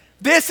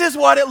 This is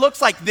what it looks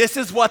like. This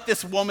is what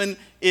this woman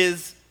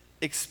is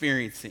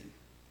experiencing.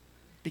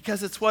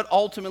 Because it's what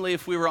ultimately,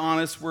 if we were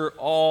honest, we're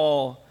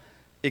all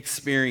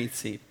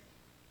experiencing.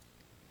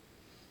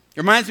 It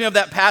reminds me of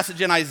that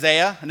passage in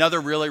Isaiah,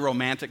 another really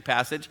romantic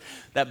passage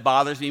that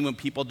bothers me when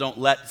people don't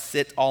let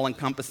sit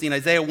all-encompassing.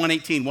 Isaiah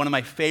 1:18, one of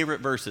my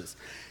favorite verses.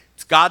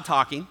 It's God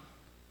talking.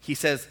 He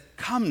says,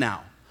 come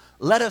now,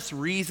 let us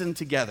reason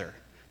together.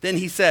 Then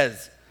he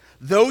says,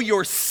 though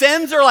your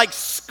sins are like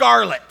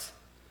scarlet,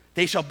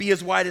 they shall be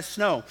as white as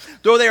snow.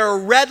 Though they are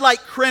red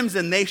like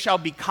crimson, they shall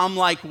become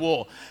like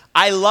wool.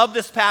 I love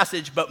this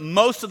passage, but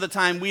most of the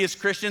time we as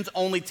Christians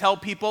only tell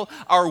people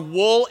our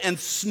wool and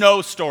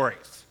snow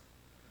stories.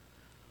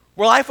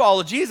 Well, I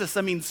follow Jesus.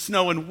 I mean,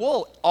 snow and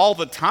wool all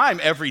the time,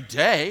 every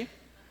day.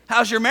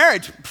 How's your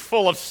marriage?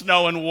 Full of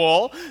snow and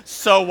wool,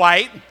 so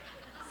white.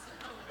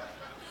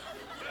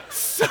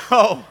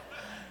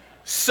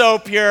 So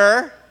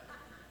pure.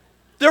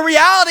 The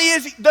reality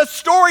is the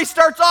story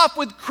starts off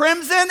with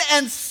crimson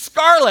and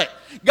scarlet.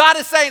 God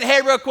is saying,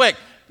 hey, real quick,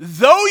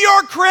 though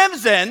you're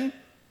crimson,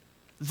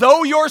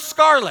 though you're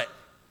scarlet,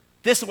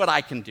 this is what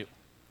I can do.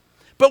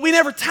 But we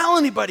never tell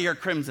anybody our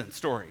crimson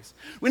stories.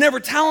 We never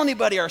tell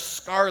anybody our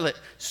scarlet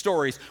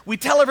stories. We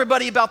tell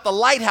everybody about the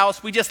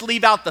lighthouse, we just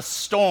leave out the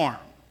storm.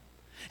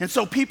 And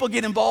so people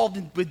get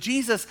involved with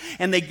Jesus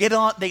and they get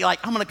on, they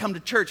like, I'm going to come to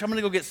church. I'm going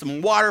to go get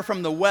some water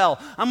from the well.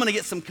 I'm going to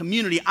get some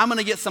community. I'm going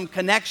to get some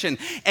connection.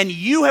 And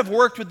you have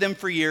worked with them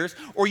for years,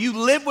 or you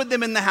live with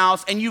them in the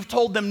house and you've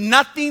told them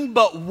nothing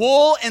but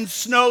wool and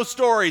snow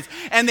stories.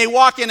 And they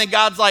walk in and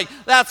God's like,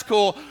 that's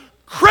cool.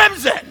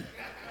 Crimson.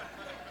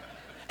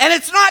 And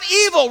it's not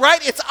evil,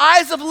 right? It's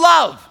eyes of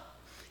love.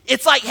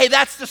 It's like, hey,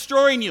 that's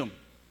destroying you.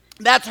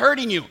 That's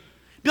hurting you.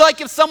 Be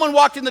like if someone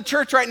walked in the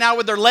church right now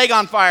with their leg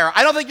on fire.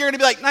 I don't think you're going to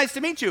be like, nice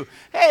to meet you.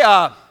 Hey,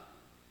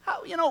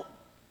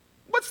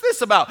 what's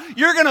this about?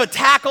 You're going to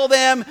tackle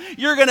them.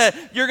 You're going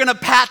to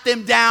pat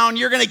them down.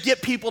 You're going to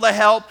get people to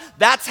help.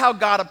 That's how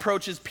God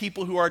approaches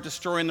people who are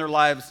destroying their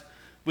lives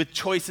with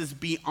choices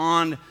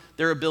beyond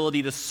their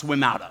ability to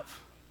swim out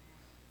of.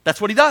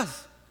 That's what he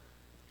does.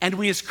 And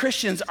we as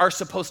Christians are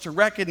supposed to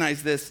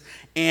recognize this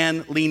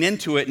and lean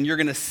into it, and you're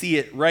going to see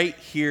it right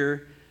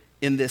here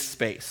in this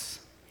space.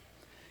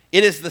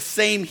 It is the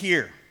same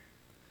here.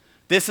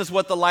 This is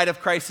what the light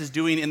of Christ is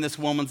doing in this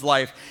woman's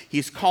life.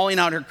 He's calling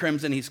out her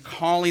crimson. He's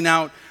calling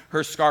out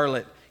her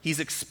scarlet. He's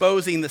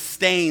exposing the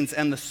stains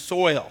and the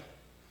soil,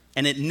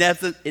 and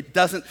it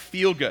doesn't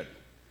feel good.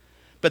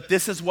 But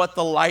this is what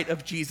the light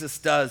of Jesus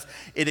does.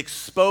 It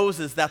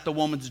exposes that the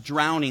woman's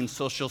drowning,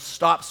 so she'll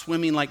stop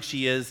swimming like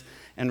she is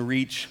and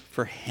reach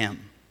for him.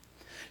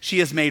 She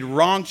has made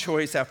wrong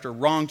choice after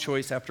wrong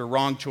choice after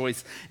wrong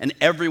choice, and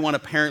everyone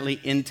apparently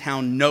in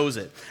town knows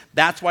it.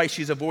 That's why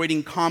she's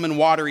avoiding common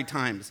watery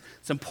times.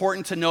 It's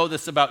important to know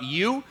this about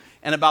you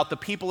and about the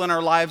people in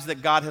our lives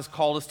that God has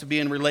called us to be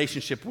in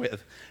relationship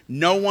with.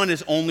 No one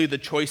is only the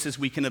choices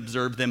we can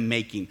observe them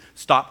making.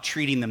 Stop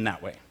treating them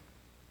that way.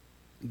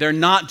 They're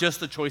not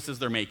just the choices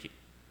they're making.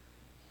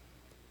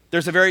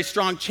 There's a very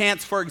strong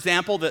chance, for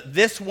example, that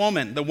this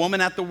woman, the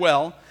woman at the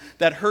well,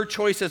 that her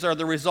choices are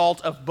the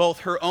result of both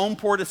her own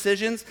poor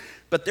decisions,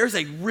 but there's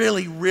a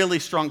really, really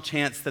strong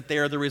chance that they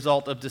are the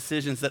result of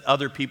decisions that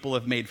other people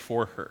have made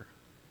for her.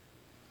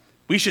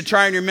 We should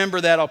try and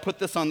remember that. I'll put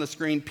this on the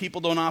screen.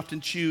 People don't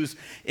often choose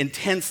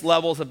intense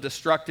levels of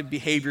destructive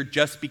behavior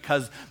just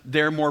because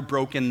they're more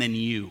broken than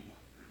you.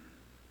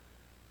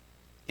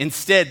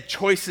 Instead,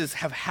 choices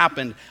have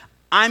happened.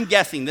 I'm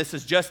guessing, this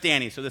is just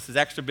Danny, so this is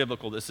extra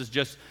biblical. This is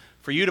just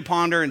for you to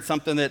ponder and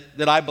something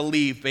that I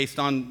believe based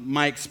on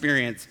my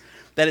experience,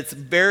 that it's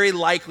very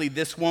likely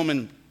this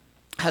woman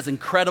has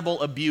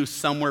incredible abuse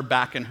somewhere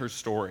back in her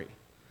story.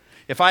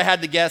 If I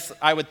had to guess,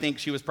 I would think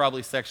she was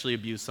probably sexually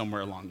abused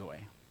somewhere along the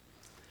way.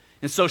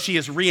 And so she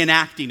is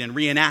reenacting and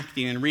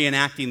reenacting and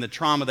reenacting the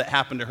trauma that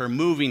happened to her,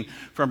 moving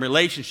from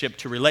relationship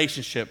to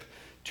relationship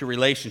to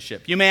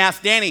relationship. You may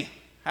ask, Danny,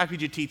 how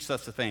could you teach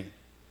such a thing?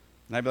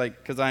 And I'd be like,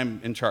 because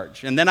I'm in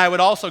charge. And then I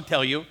would also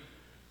tell you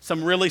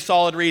some really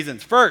solid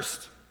reasons.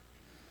 First,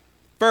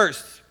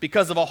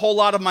 because of a whole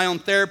lot of my own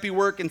therapy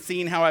work and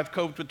seeing how I've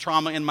coped with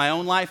trauma in my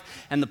own life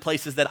and the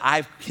places that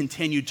I've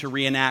continued to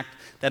reenact,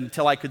 that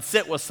until I could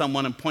sit with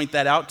someone and point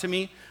that out to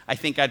me, I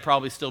think I'd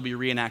probably still be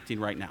reenacting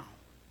right now.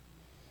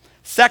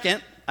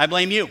 Second, I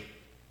blame you.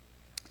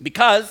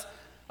 Because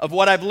of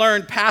what I've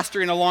learned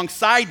pastoring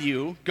alongside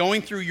you,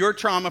 going through your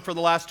trauma for the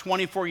last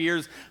 24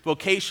 years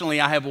vocationally,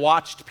 I have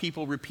watched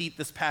people repeat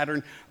this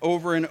pattern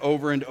over and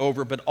over and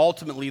over. But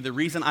ultimately, the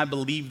reason I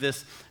believe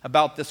this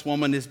about this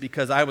woman is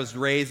because I was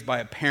raised by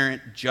a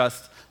parent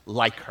just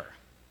like her.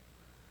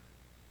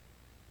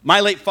 My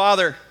late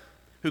father,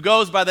 who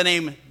goes by the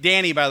name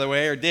Danny, by the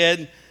way, or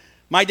did,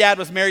 my dad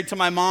was married to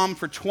my mom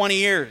for 20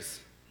 years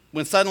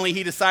when suddenly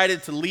he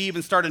decided to leave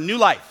and start a new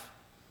life.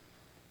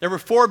 There were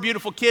 4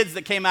 beautiful kids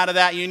that came out of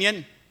that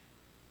union,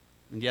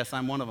 and yes,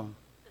 I'm one of them.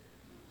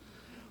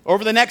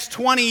 Over the next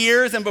 20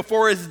 years and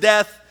before his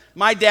death,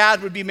 my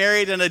dad would be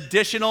married an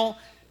additional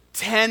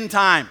 10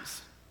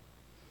 times.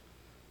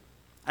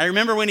 I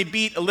remember when he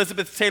beat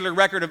Elizabeth Taylor's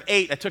record of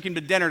 8, I took him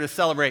to dinner to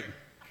celebrate.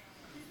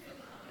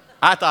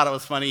 I thought it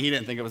was funny. He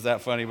didn't think it was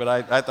that funny, but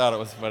I thought it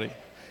was funny. I'm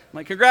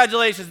like,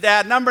 congratulations,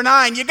 Dad, number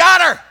 9, you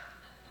got her!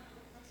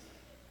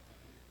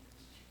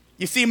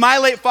 You see, my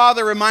late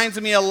father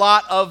reminds me a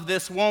lot of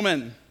this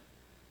woman.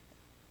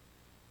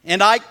 And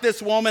like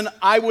this woman,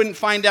 I wouldn't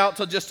find out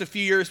till just a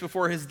few years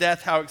before his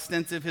death how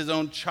extensive his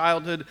own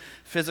childhood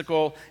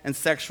physical and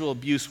sexual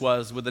abuse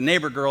was with a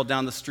neighbor girl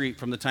down the street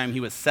from the time he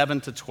was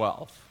 7 to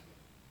 12.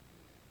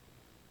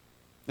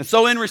 And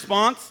so in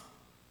response,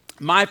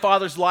 my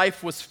father's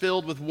life was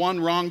filled with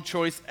one wrong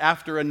choice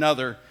after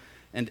another,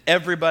 and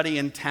everybody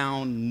in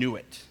town knew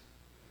it.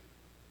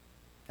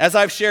 As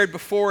I've shared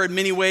before, in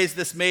many ways,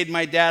 this made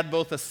my dad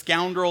both a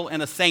scoundrel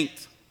and a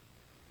saint.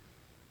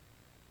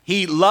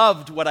 He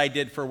loved what I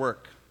did for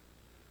work.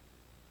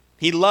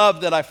 He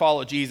loved that I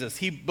followed Jesus.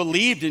 He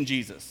believed in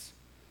Jesus.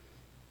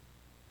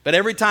 But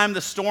every time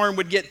the storm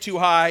would get too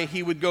high,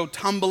 he would go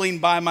tumbling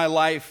by my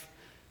life,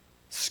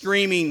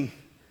 screaming,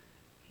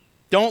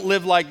 "Don't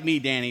live like me,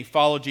 Danny.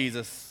 Follow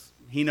Jesus.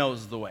 He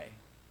knows the way."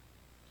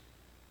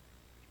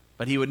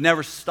 But he would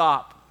never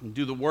stop and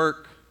do the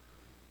work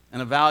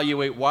and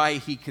evaluate why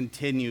he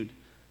continued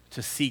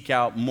to seek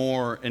out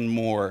more and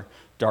more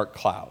dark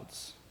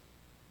clouds.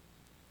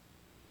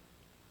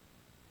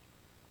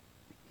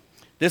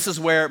 This is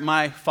where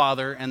my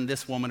father and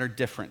this woman are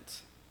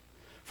different.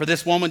 For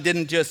this woman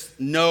didn't just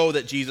know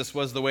that Jesus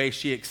was the way,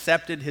 she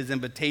accepted his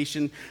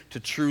invitation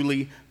to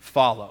truly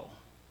follow.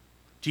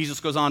 Jesus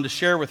goes on to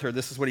share with her,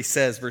 this is what he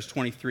says, verse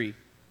 23.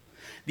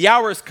 The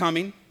hour is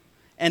coming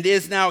and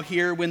is now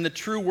here when the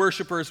true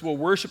worshipers will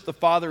worship the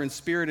Father in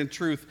spirit and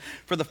truth.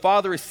 For the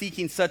Father is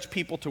seeking such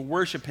people to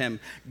worship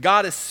him.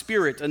 God is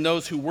spirit, and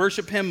those who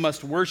worship him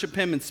must worship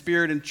him in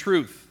spirit and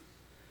truth.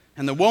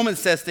 And the woman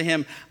says to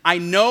him, I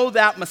know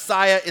that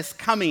Messiah is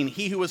coming,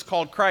 he who is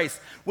called Christ.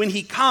 When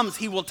he comes,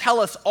 he will tell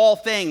us all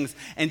things.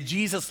 And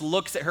Jesus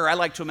looks at her. I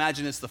like to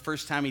imagine it's the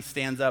first time he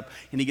stands up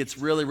and he gets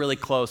really, really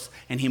close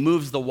and he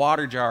moves the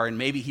water jar and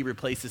maybe he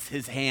replaces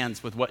his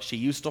hands with what she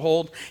used to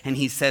hold. And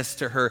he says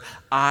to her,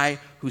 I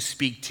who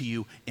speak to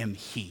you am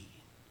he.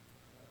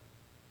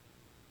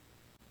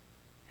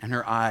 And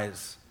her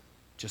eyes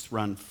just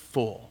run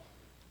full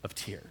of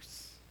tears.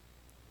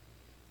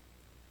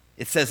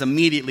 It says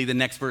immediately, the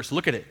next verse,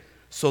 look at it.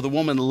 So the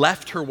woman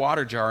left her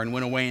water jar and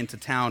went away into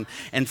town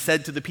and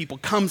said to the people,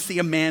 come see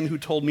a man who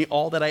told me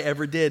all that I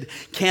ever did.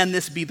 Can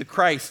this be the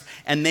Christ?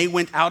 And they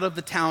went out of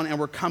the town and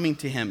were coming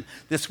to him.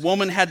 This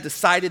woman had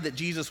decided that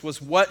Jesus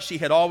was what she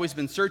had always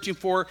been searching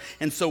for,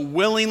 and so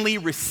willingly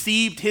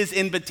received his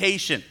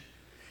invitation.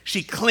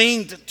 She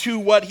clinged to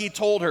what he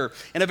told her.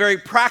 In a very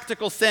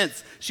practical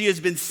sense, she has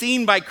been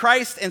seen by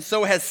Christ and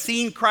so has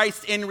seen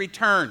Christ in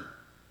return.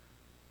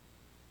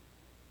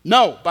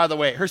 No, by the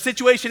way, her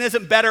situation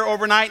isn't better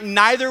overnight,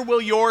 neither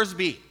will yours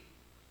be.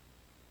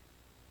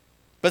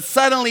 But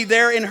suddenly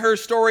there in her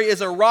story is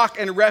a rock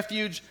and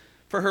refuge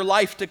for her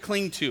life to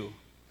cling to.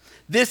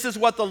 This is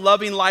what the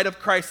loving light of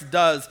Christ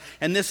does,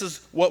 and this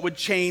is what would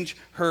change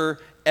her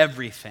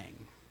everything.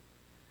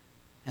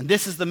 And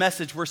this is the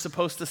message we're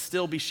supposed to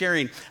still be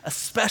sharing,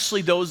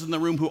 especially those in the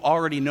room who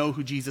already know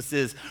who Jesus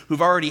is,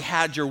 who've already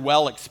had your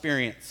well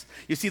experience.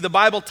 You see, the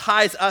Bible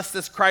ties us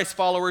as Christ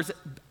followers,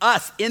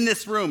 us in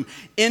this room,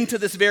 into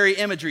this very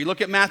imagery. Look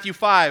at Matthew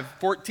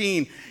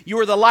 5:14. You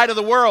are the light of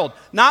the world.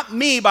 Not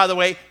me, by the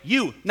way,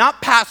 you.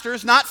 Not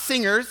pastors, not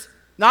singers,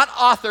 not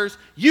authors,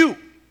 you.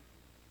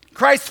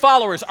 Christ's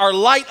followers are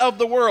light of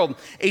the world.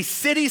 A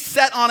city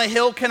set on a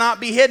hill cannot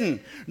be hidden,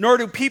 nor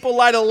do people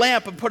light a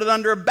lamp and put it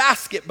under a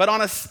basket, but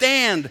on a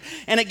stand,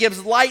 and it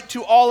gives light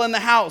to all in the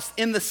house.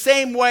 In the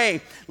same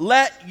way,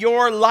 let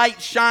your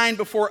light shine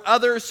before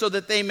others so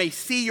that they may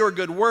see your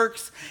good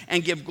works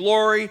and give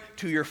glory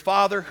to your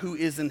Father who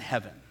is in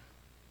heaven.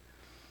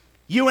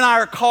 You and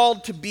I are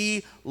called to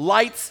be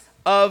lights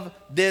of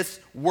this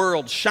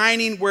world,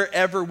 shining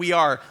wherever we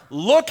are.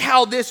 Look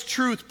how this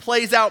truth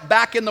plays out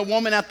back in the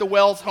woman at the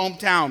well's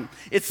hometown.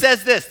 It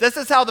says this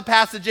is how the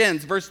passage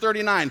ends, verse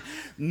 39.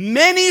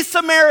 Many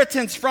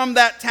Samaritans from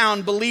that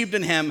town believed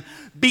in him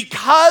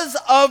because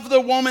of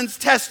the woman's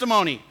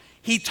testimony.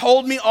 He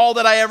told me all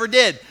that I ever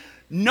did.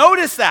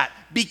 Notice that.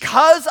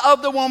 Because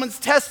of the woman's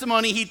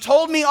testimony, he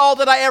told me all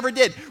that I ever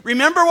did.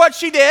 Remember what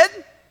she did?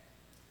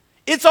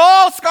 It's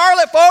all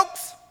scarlet,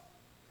 folks.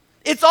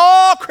 It's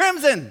all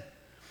crimson.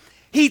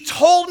 He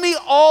told me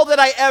all that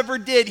I ever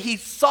did. He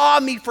saw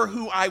me for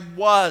who I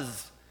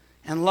was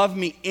and loved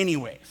me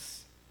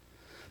anyways.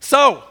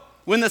 So,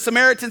 when the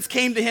Samaritans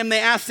came to him, they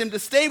asked him to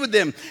stay with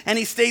them, and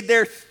he stayed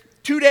there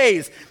 2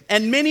 days.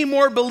 And many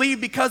more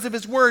believed because of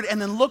his word.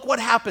 And then look what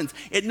happens.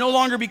 It no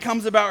longer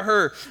becomes about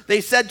her.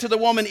 They said to the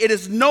woman, it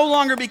is no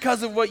longer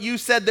because of what you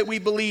said that we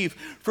believe,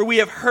 for we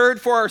have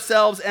heard for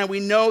ourselves, and we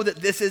know that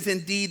this is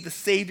indeed the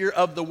Savior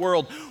of the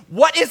world.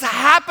 What is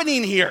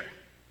happening here?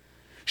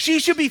 She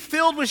should be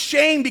filled with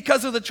shame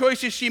because of the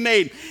choices she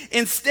made.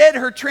 Instead,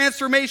 her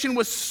transformation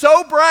was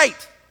so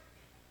bright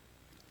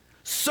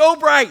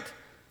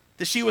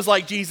that she was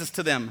like Jesus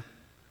to them.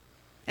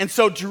 And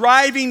so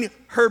driving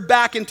her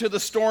back into the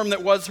storm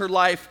that was her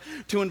life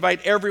to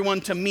invite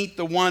everyone to meet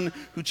the one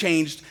who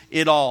changed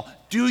it all.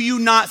 Do you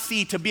not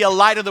see? To be a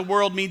light of the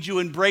world means you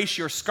embrace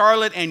your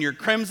scarlet and your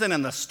crimson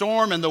and the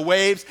storm and the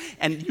waves,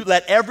 and you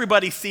let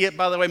everybody see it.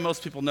 By the way,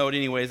 most people know it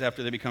anyways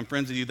after they become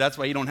friends with you. That's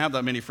why you don't have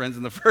that many friends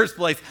in the first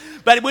place.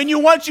 But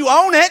once you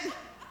own it,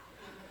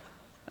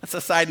 that's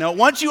a side note,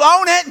 once you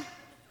own it,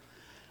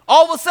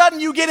 all of a sudden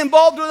you get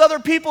involved with other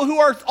people who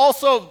are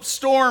also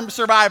storm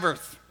survivors.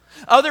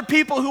 Other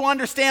people who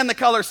understand the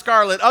color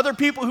scarlet, other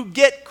people who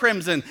get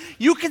crimson.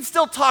 You can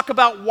still talk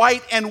about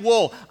white and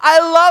wool. I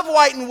love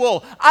white and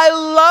wool. I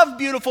love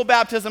beautiful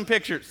baptism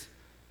pictures.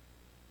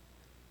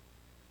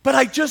 But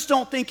I just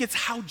don't think it's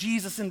how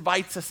Jesus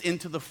invites us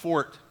into the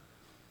fort.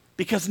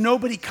 Because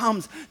nobody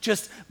comes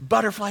just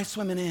butterfly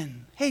swimming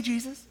in. Hey,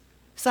 Jesus,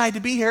 excited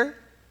to be here.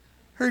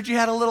 Heard you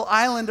had a little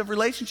island of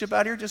relationship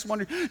out here. Just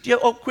wondered, do you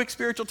have, quick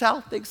spiritual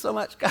towel? Thanks so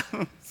much. God,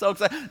 I'm so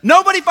excited.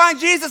 Nobody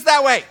finds Jesus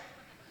that way.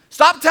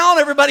 Stop telling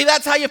everybody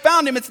that's how you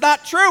found him. It's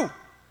not true.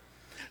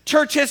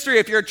 Church history,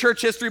 if you're a church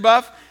history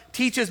buff,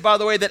 teaches, by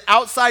the way, that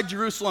outside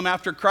Jerusalem,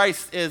 after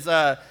Christ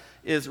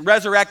is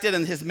resurrected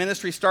and his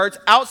ministry starts,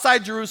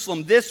 outside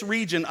Jerusalem, this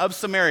region of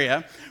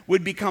Samaria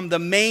would become the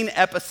main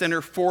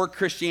epicenter for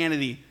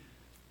Christianity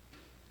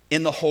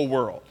in the whole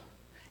world.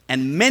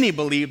 And many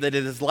believe that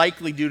it is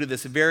likely due to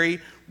this very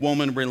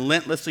woman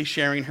relentlessly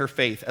sharing her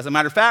faith. As a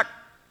matter of fact,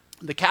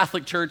 the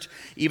Catholic Church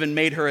even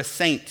made her a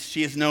saint.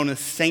 She is known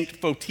as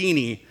Saint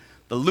Fotini,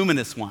 the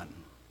luminous one,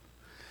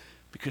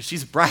 because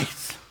she's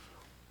bright.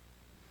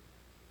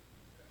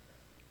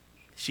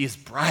 She is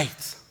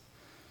bright,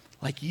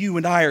 like you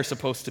and I are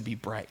supposed to be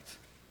bright.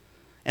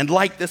 And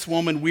like this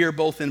woman, we are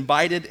both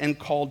invited and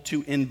called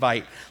to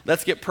invite.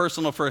 Let's get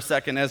personal for a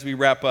second as we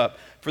wrap up.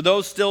 For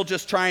those still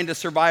just trying to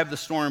survive the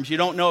storms, you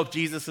don't know if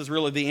Jesus is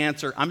really the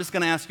answer. I'm just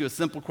going to ask you a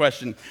simple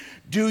question.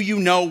 Do you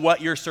know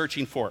what you're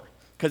searching for?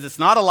 Because it's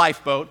not a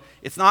lifeboat,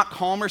 it's not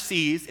calmer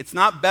seas, it's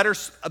not better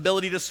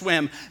ability to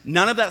swim.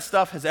 None of that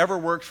stuff has ever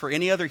worked for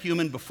any other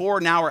human before,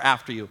 now, or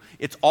after you.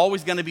 It's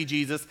always going to be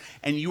Jesus,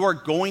 and you are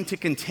going to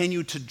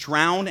continue to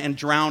drown and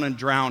drown and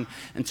drown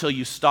until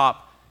you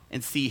stop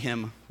and see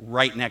him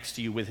right next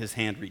to you with his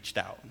hand reached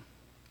out.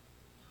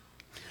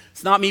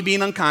 It's not me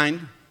being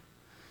unkind.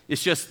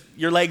 It's just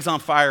your leg's on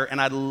fire, and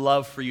I'd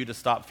love for you to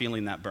stop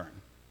feeling that burn.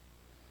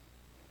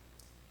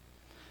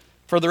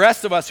 For the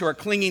rest of us who are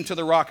clinging to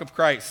the rock of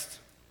Christ,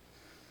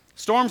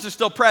 storms are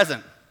still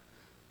present.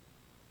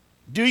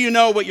 Do you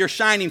know what you're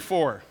shining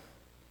for?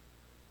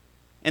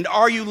 And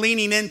are you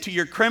leaning into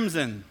your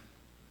crimson?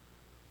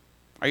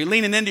 Are you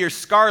leaning into your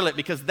scarlet?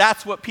 Because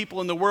that's what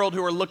people in the world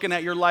who are looking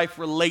at your life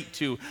relate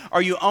to.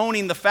 Are you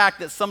owning the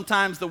fact that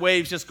sometimes the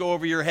waves just go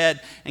over your head,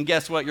 and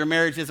guess what? Your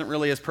marriage isn't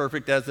really as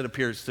perfect as it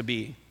appears to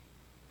be.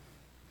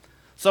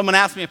 Someone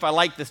asked me if I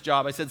like this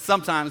job. I said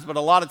sometimes, but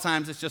a lot of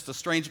times it's just a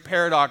strange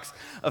paradox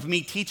of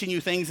me teaching you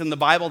things in the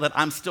Bible that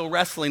I'm still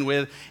wrestling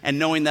with and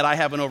knowing that I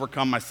haven't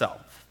overcome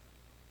myself.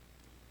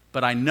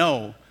 But I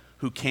know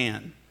who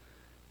can,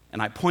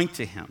 and I point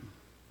to him.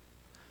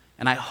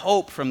 And I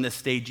hope from this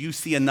stage you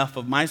see enough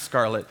of my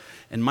scarlet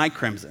and my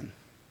crimson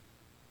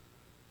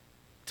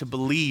to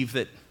believe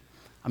that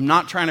I'm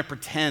not trying to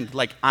pretend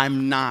like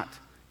I'm not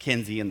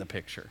Kenzie in the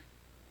picture.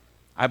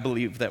 I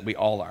believe that we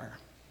all are.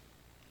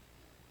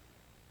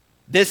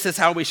 This is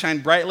how we shine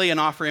brightly and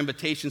offer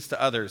invitations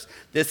to others.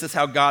 This is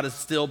how God is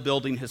still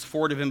building his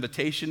fort of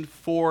invitation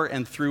for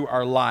and through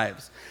our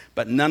lives.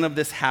 But none of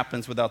this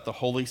happens without the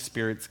Holy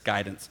Spirit's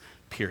guidance,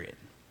 period.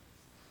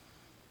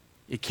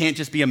 It can't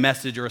just be a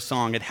message or a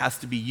song. It has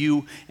to be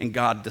you and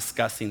God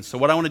discussing. So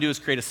what I want to do is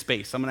create a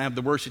space. I'm going to have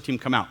the worship team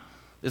come out.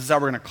 This is how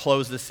we're going to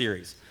close this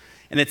series.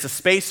 And it's a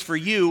space for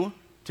you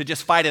to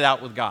just fight it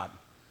out with God.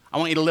 I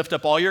want you to lift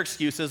up all your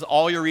excuses,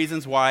 all your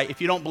reasons why. If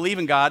you don't believe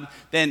in God,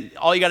 then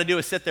all you got to do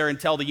is sit there and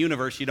tell the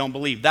universe you don't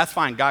believe. That's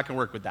fine. God can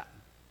work with that.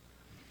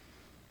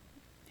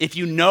 If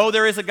you know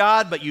there is a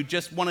God, but you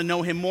just want to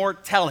know him more,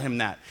 tell him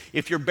that.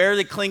 If you're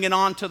barely clinging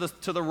on to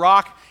the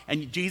rock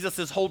and Jesus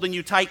is holding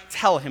you tight,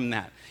 tell him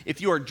that. If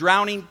you are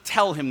drowning,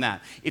 tell him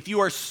that. If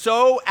you are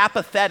so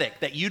apathetic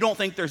that you don't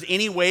think there's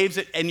any waves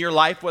in your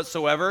life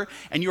whatsoever,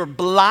 and you're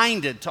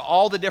blinded to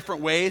all the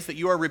different ways that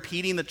you are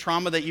repeating the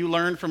trauma that you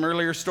learned from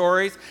earlier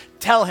stories,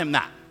 tell him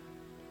that.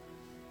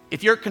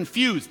 If you're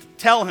confused,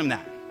 tell him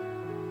that.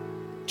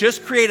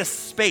 Just create a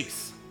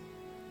space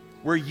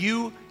where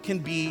you can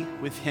be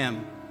with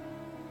him,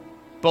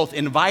 both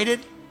invited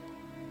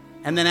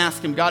and then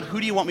ask him, God, who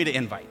do you want me to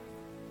invite?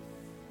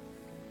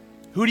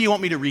 Who do you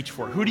want me to reach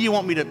for? Who do you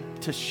want me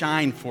to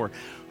shine for?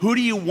 Who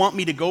do you want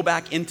me to go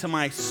back into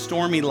my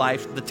stormy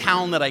life, the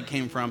town that I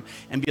came from,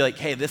 and be like,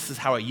 hey, this is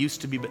how I used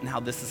to be, but now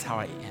this is how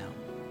I am.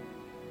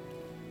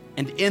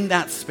 And in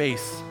that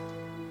space,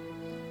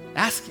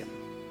 ask him.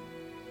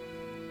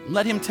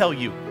 Let him tell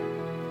you.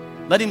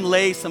 Let him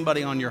lay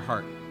somebody on your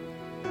heart.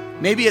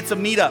 Maybe it's a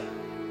meetup.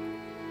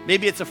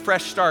 Maybe it's a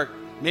fresh start.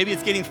 Maybe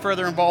it's getting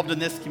further involved in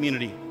this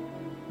community.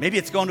 Maybe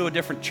it's going to a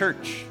different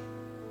church.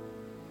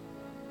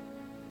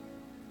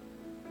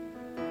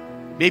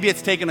 Maybe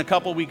it's taking a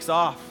couple weeks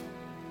off.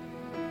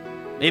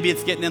 Maybe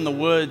it's getting in the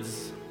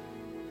woods.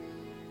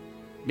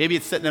 Maybe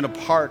it's sitting in a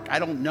park. I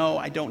don't know.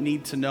 I don't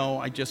need to know.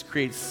 I just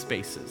create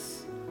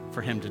spaces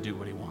for him to do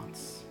what he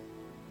wants.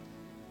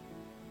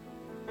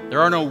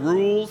 There are no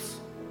rules.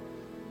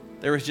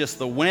 There is just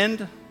the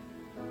wind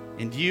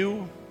and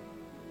you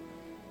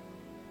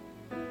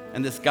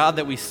and this God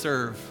that we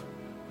serve,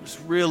 who's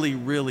really,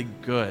 really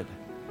good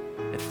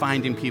at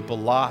finding people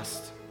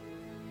lost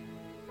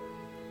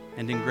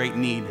and in great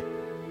need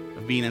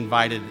of being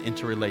invited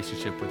into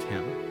relationship with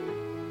him.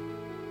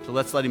 So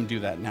let's let him do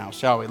that now,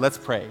 shall we? Let's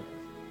pray.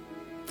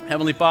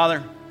 Heavenly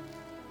Father,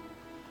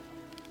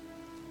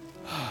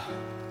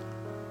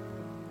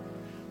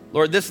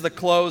 Lord, this is the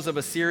close of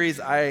a series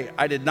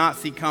I did not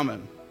see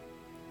coming,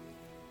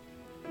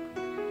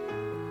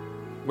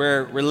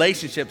 where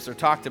relationships are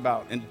talked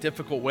about in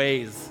difficult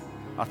ways,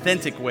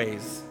 authentic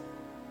ways,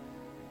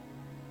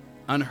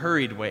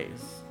 unhurried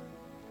ways.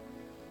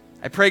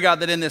 I pray, God,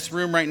 that in this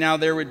room right now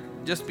there would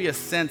just be a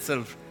sense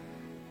of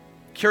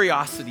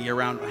curiosity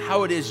around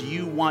how it is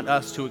you want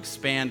us to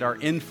expand our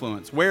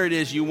influence, where it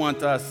is you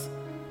want us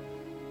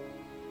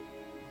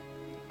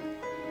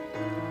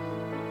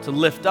to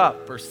lift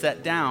up or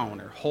set down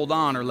or hold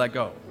on or let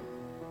go.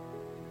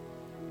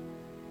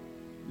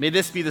 May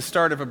this be the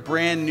start of a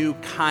brand new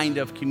kind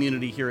of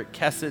community here at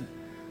Kesset,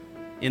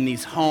 in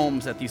these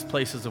homes, at these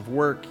places of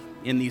work,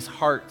 in these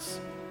hearts,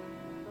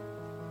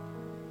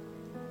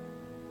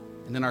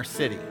 and in our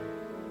city.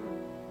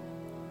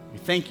 We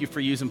thank you for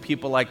using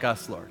people like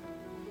us, Lord,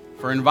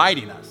 for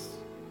inviting us,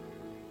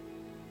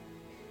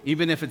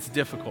 even if it's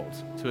difficult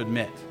to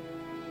admit.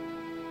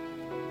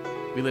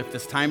 We lift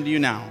this time to you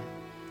now.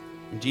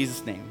 In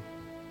Jesus' name,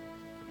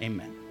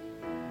 amen.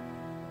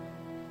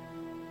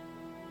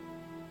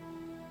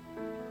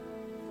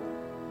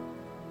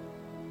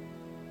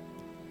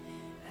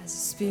 As the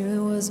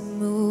Spirit was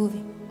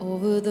moving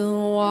over the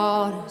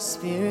water,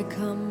 Spirit,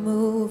 come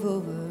move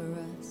over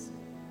us.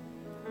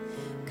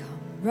 Come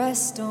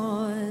rest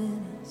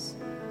on us.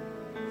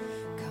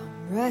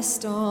 Come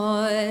rest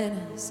on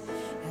us.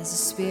 As the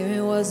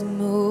Spirit was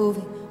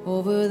moving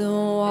over the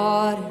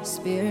water,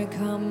 Spirit,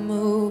 come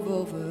move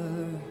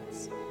over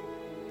us.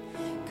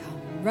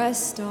 Come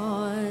rest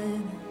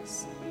on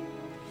us.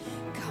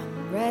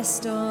 Come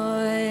rest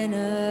on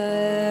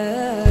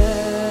us.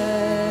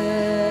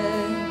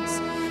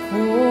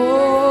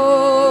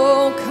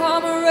 Oh,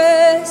 come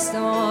rest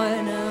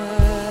on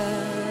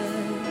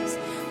us.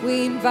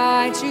 We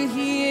invite you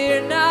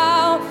here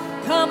now.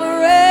 Come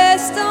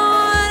rest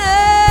on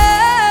us.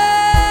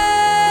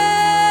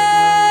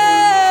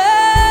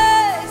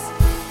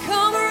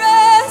 Come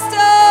rest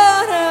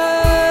on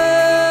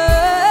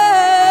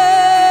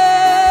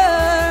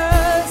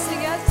us.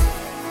 Sing it.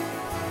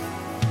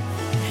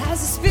 As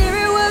the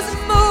Spirit was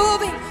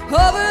moving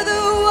over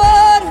the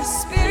water,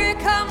 Spirit,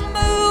 come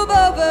move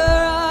over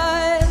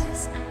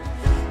us.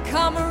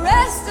 Come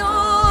rest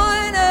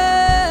on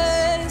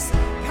us.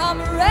 Come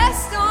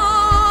rest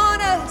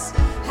on us.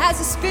 As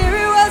the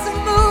Spirit was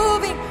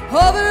moving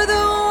over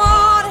the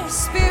water,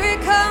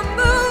 Spirit, come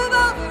move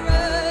over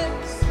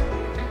us.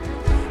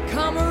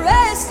 Come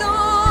rest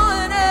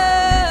on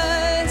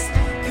us.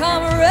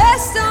 Come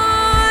rest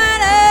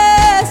on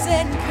us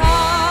and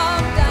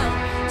calm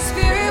down.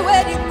 Spirit,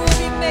 when you move,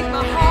 you make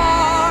my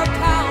heart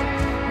pound.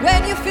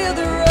 When you feel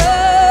the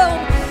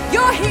room,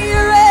 you're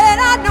here and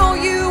I know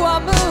you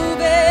are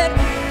moving.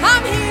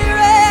 I'm here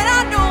and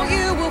I know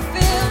you will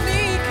feel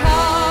me.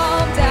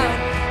 Calm down.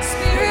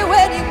 Spirit,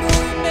 when you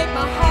move, you make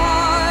my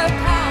heart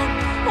pound.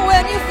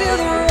 When you feel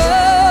the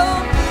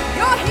room,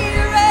 you're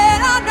here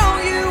and I know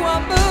you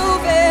are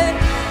moving.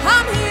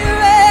 I'm here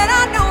and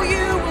I know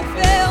you will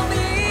feel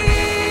me.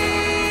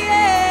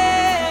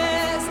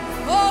 Yes.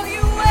 Oh,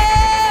 you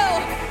will.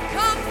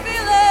 Come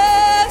feel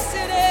us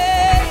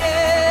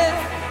today.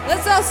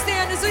 Let's all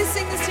stand as we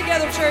sing this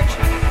together, church.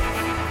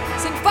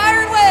 Sing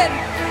fire and wind.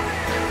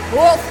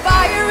 Oh,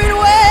 fire and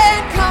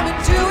wind, come and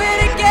do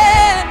it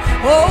again.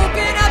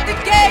 Open up the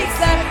gates,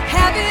 let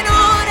heaven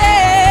on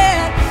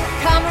in.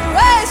 Come and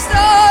rest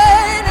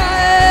on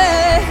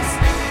us.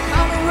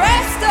 Come and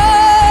rest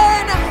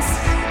on us.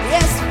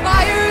 Yes,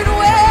 fire and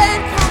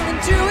wind, come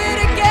and do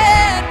it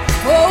again.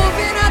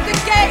 Open up the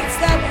gates,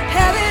 let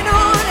heaven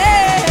on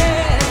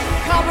in.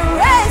 Come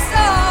and rest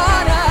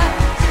on us.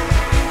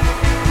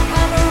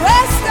 Come and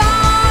rest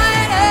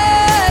on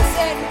us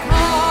and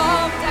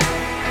calm down.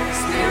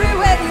 Spirit,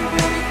 when you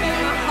move,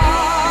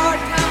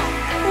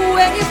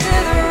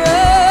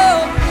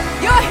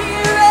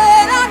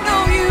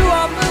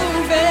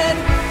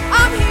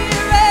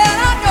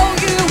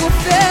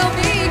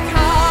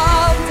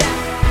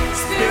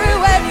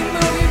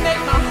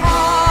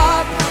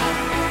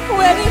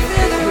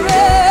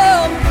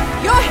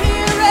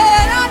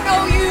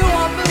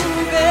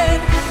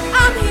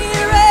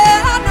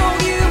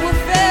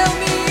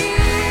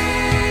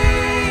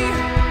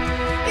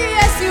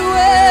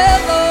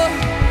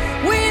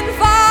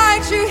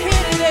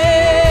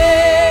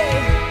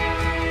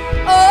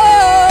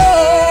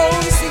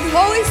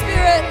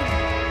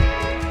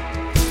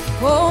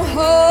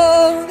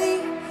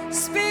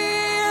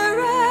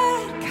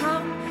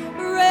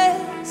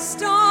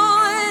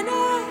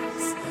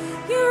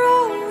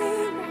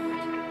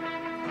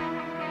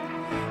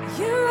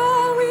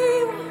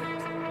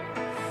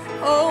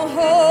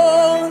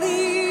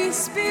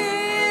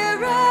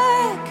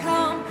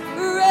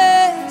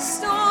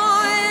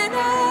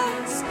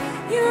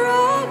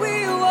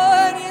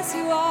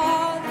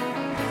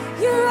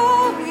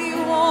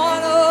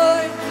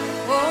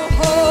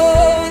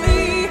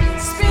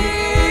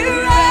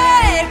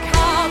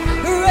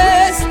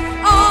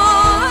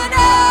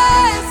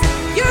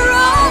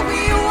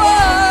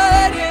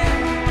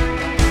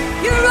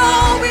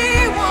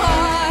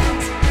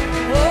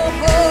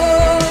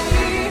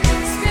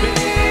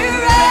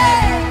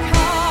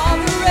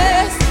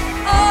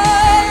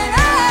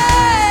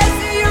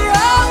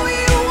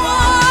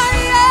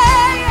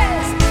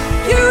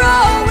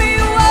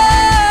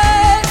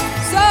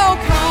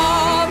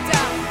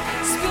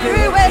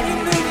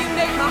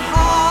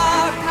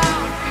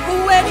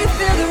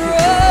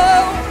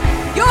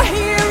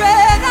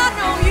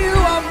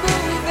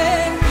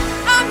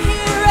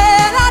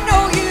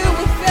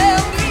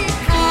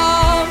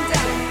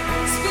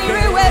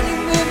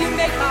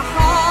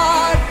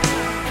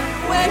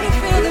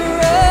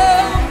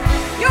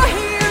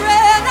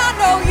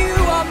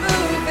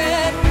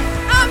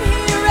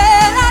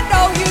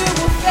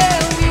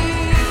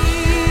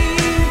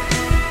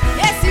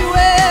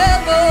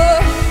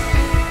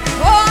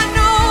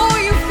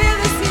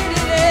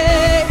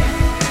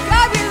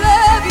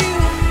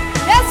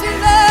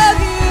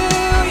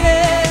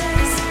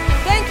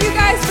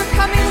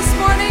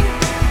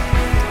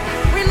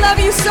 love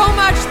you so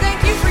much.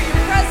 Thank you for your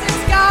presence,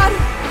 God.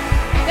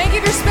 Thank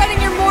you for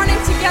spending your morning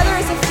together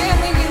as a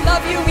family. We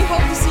love you. We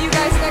hope to see you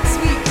guys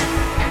next week.